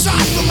everywhere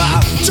inside from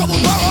my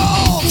double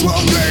barrel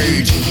 12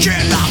 gauge.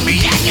 Can't lock me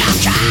in your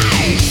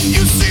cage.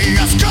 You see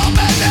us coming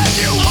and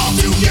you all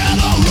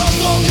together run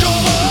for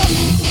cover.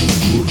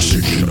 We're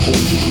taking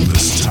over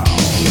this town.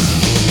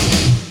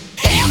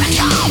 Here they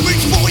come,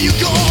 reach for your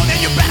gun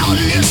and you better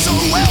listen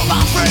well,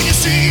 my friend. You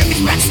see it's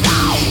best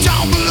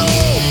down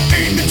below.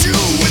 Aim at you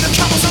when the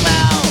covers are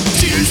out.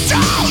 See this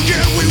town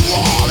again, we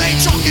war. Ain't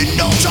talking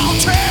no tall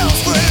tales,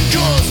 friend,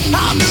 'cause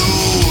I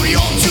knew you're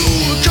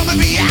too coming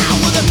me out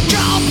with the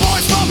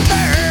cowboys from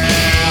hell.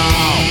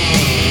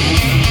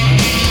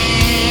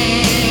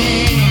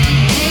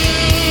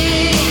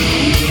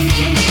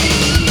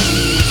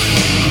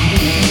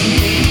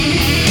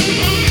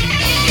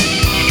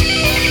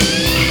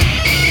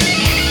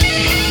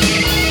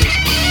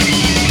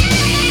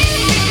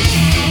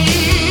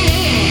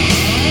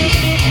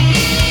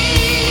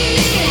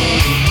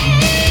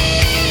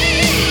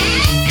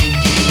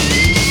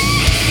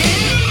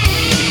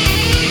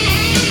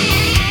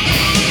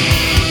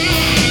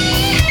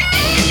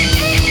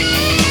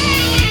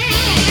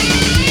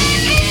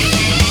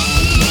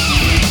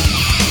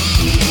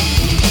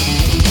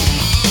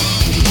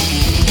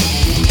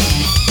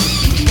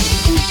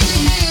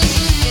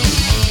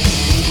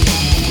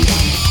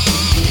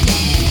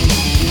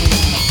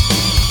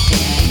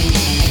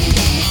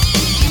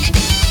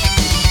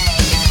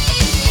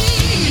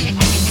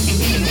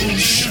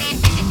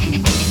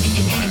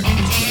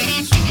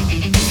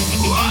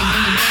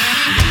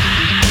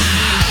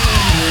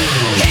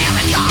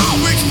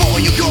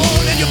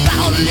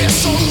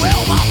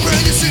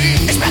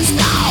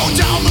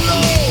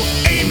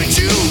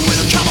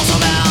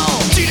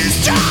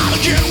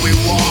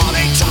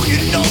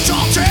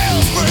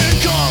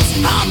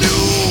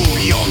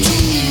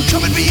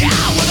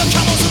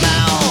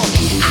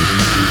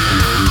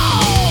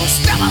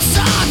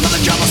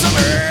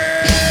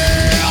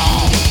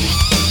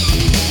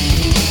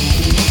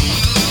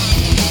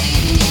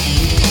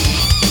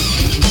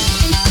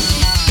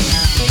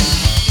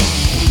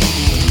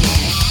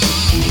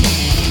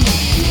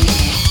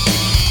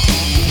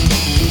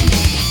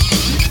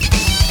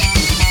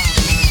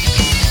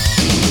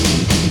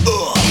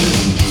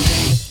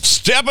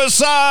 Step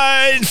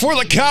aside for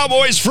the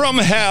Cowboys from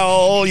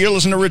Hell. You're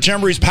listening to Rich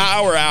Embry's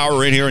Power Hour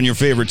right here on your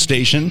favorite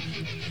station.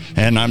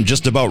 And I'm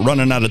just about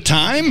running out of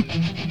time.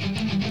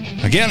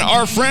 Again,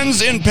 our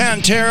friends in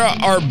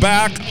Pantera are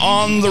back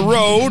on the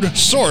road,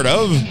 sort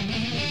of.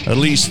 At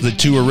least the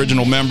two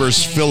original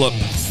members, Philip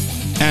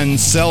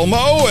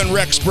Anselmo and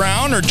Rex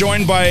Brown, are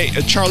joined by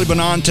Charlie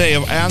Benante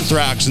of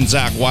Anthrax and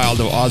Zakk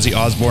Wylde of Ozzy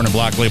Osbourne and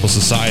Black Label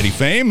Society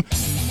fame.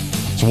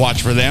 So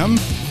watch for them.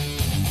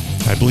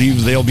 I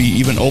believe they'll be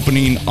even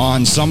opening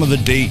on some of the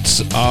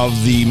dates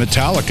of the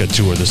Metallica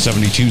tour, the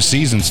 72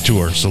 Seasons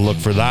tour. So look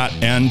for that.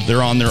 And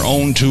they're on their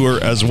own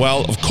tour as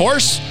well, of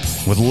course,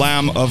 with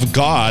Lamb of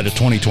God, a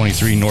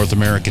 2023 North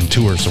American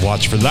tour. So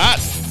watch for that.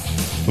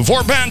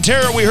 Before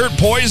Pantera, we heard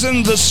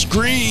Poison the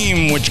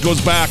Scream, which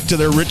goes back to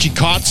their Richie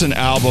Kotzen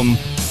album,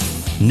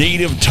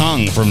 Native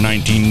Tongue, from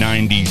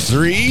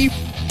 1993.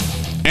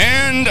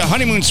 And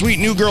Honeymoon Sweet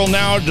New Girl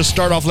Now to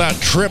start off that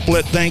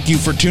triplet. Thank you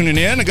for tuning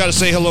in. I got to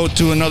say hello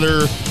to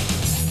another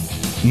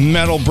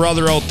metal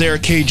brother out there,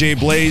 KJ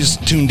Blaze,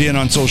 tuned in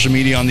on social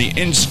media on the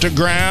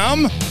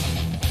Instagram.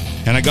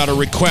 And I got a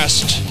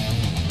request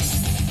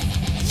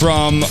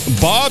from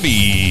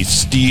Bobby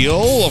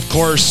Steele, of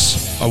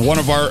course, one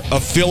of our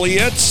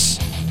affiliates,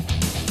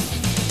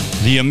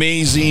 the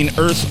amazing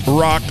Earth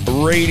Rock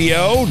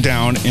Radio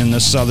down in the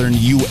southern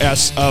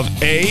US of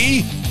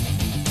A.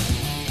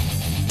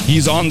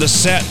 He's on the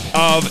set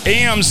of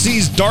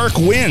AMC's Dark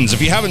Winds.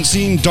 If you haven't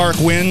seen Dark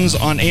Winds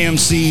on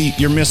AMC,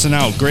 you're missing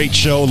out. Great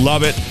show,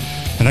 love it.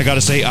 And I got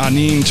to say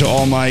anin to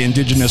all my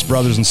indigenous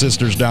brothers and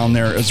sisters down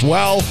there as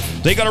well.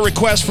 They got a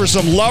request for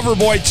some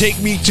Loverboy Take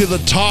Me to the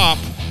Top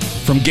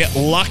from Get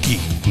Lucky,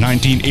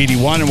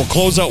 1981. And we'll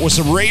close out with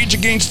some Rage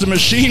Against the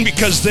Machine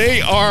because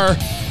they are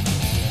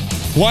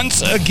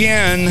once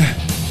again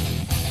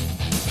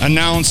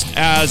announced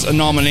as a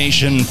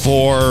nomination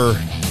for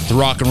the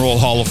Rock and Roll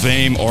Hall of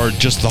Fame, or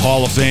just the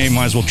Hall of Fame.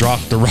 Might as well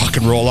drop the rock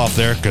and roll off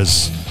there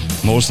because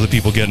most of the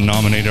people getting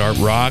nominated are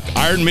rock.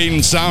 Iron Maiden,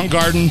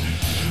 Soundgarden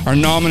are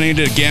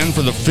nominated again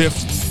for the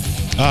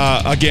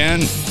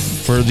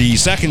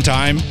second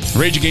time.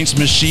 Rage Against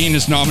the Machine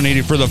is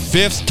nominated for the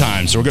 5th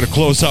time. So we're going to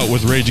close out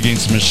with Rage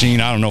Against the Machine.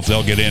 I don't know if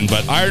they'll get in,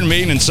 but Iron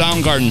Maiden and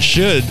Soundgarden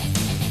should.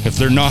 If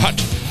they're not,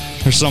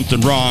 there's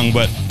something wrong,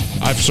 but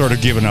I've sort of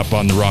given up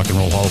on the Rock and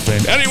Roll Hall of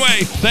Fame.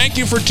 Anyway, thank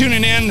you for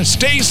tuning in.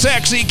 Stay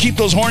sexy, keep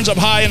those horns up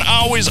high, and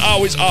always,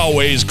 always,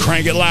 always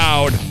crank it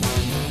loud.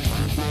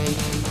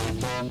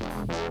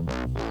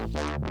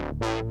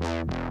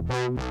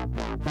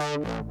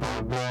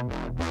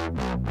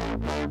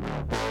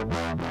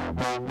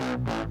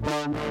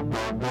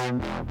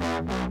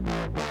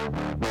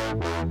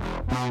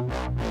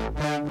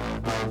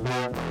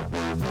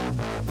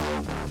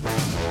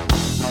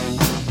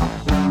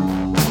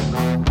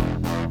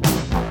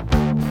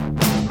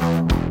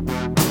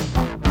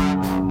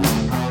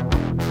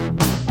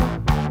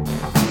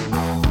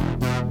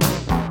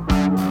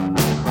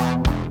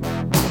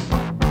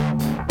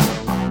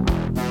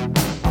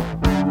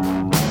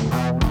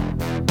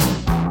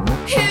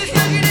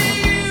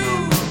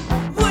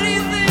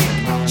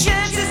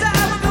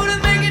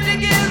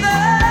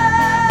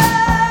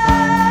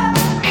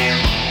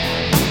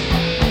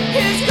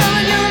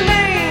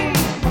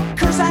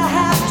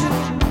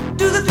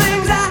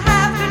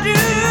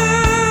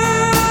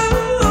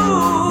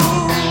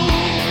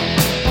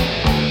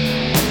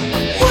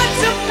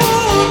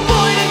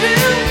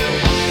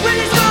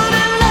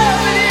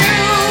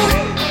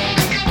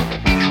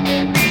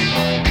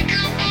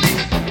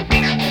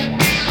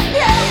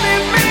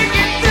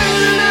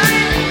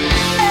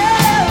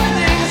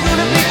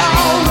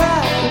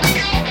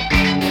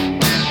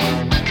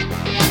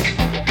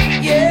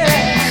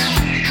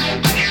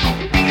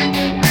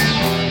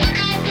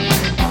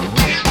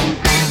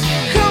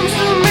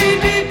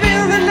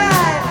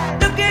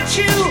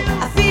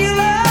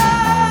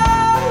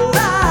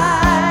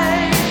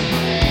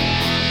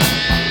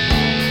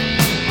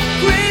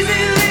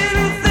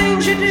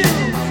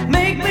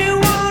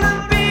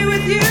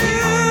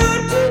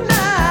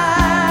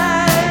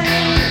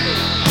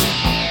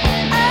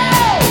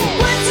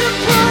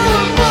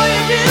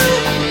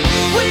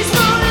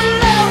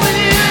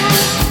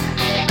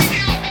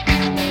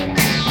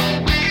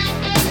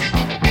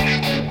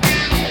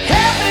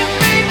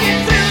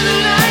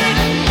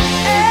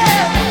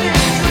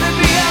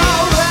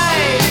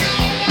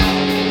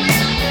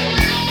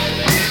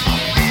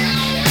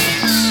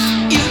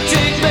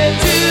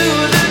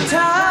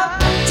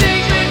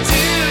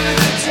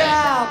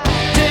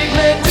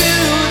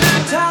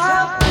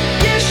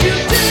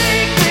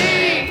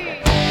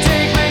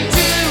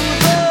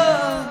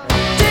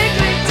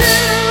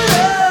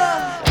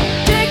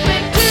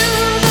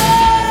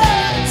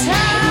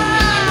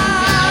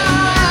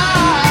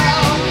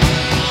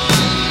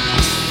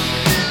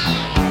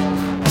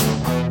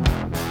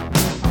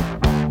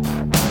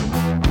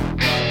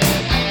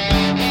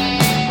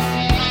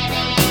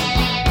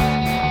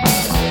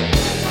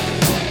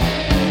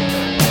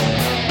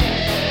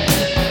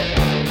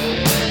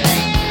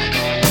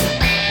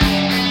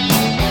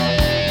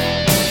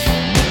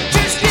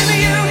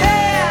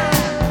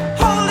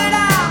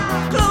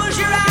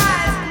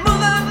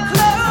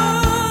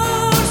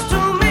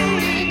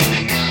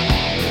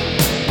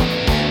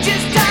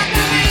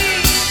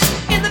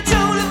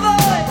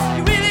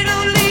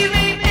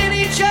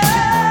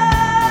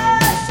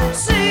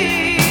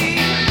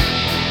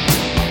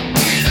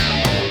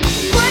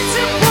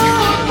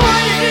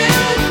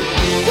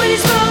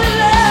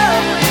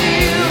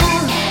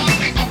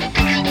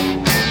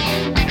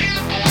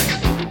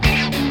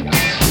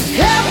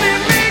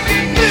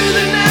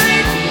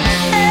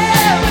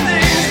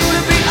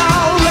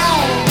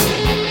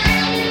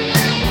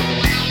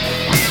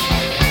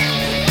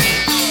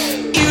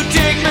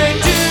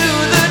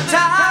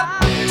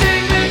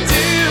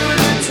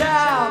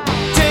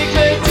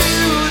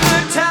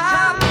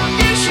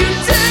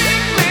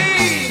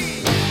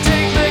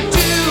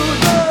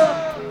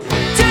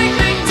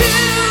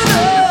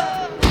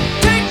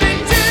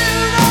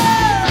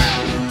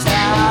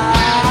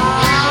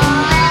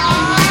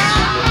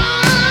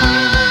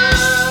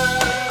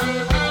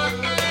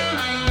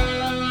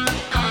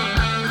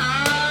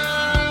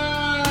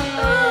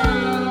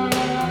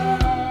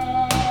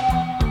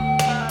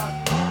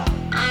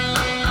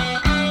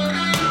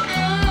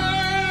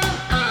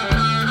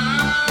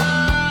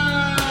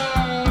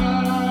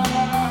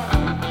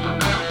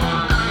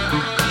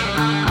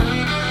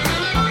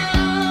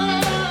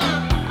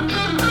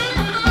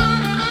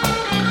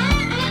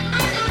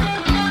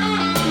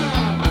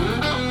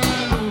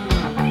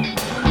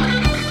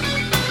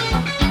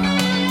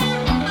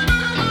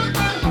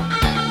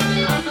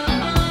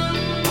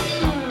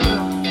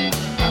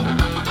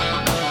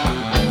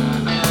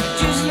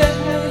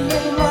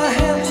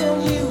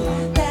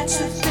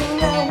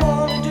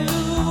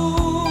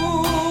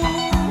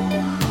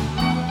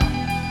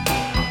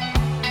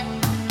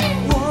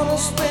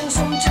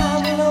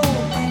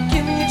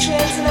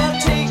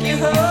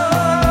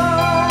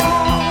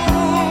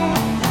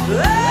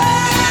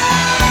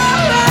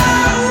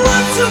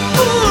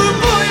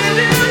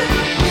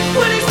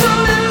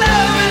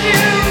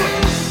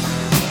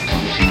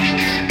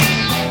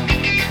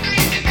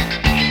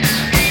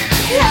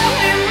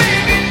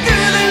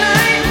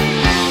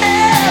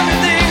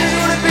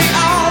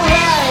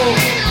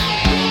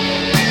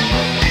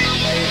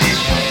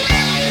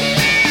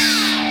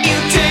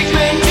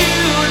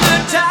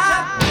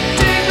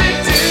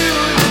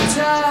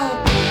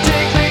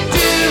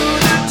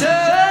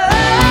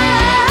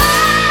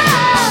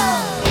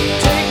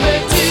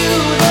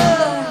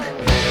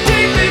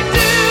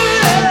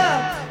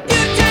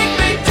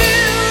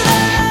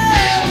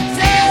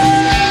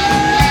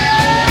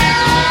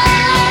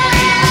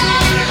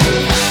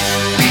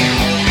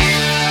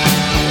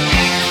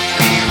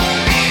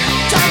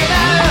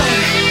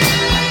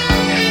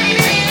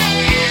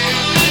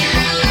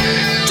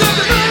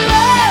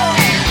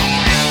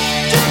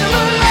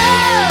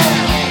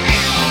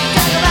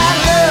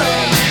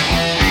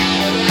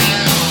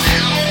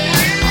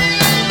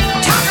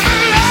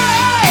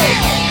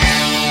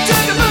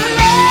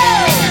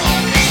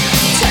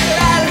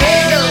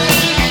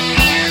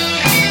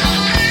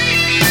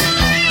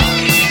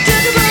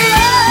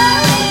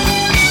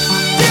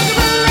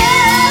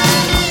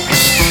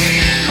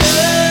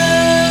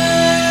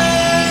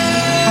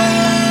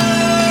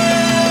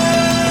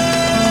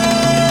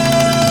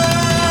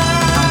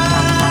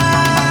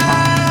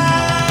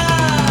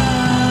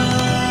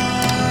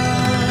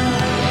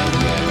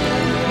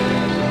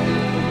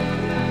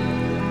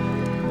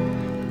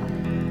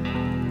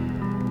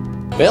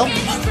 Bill,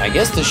 I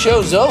guess the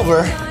show's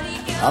over.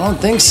 I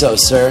don't think so,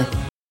 sir.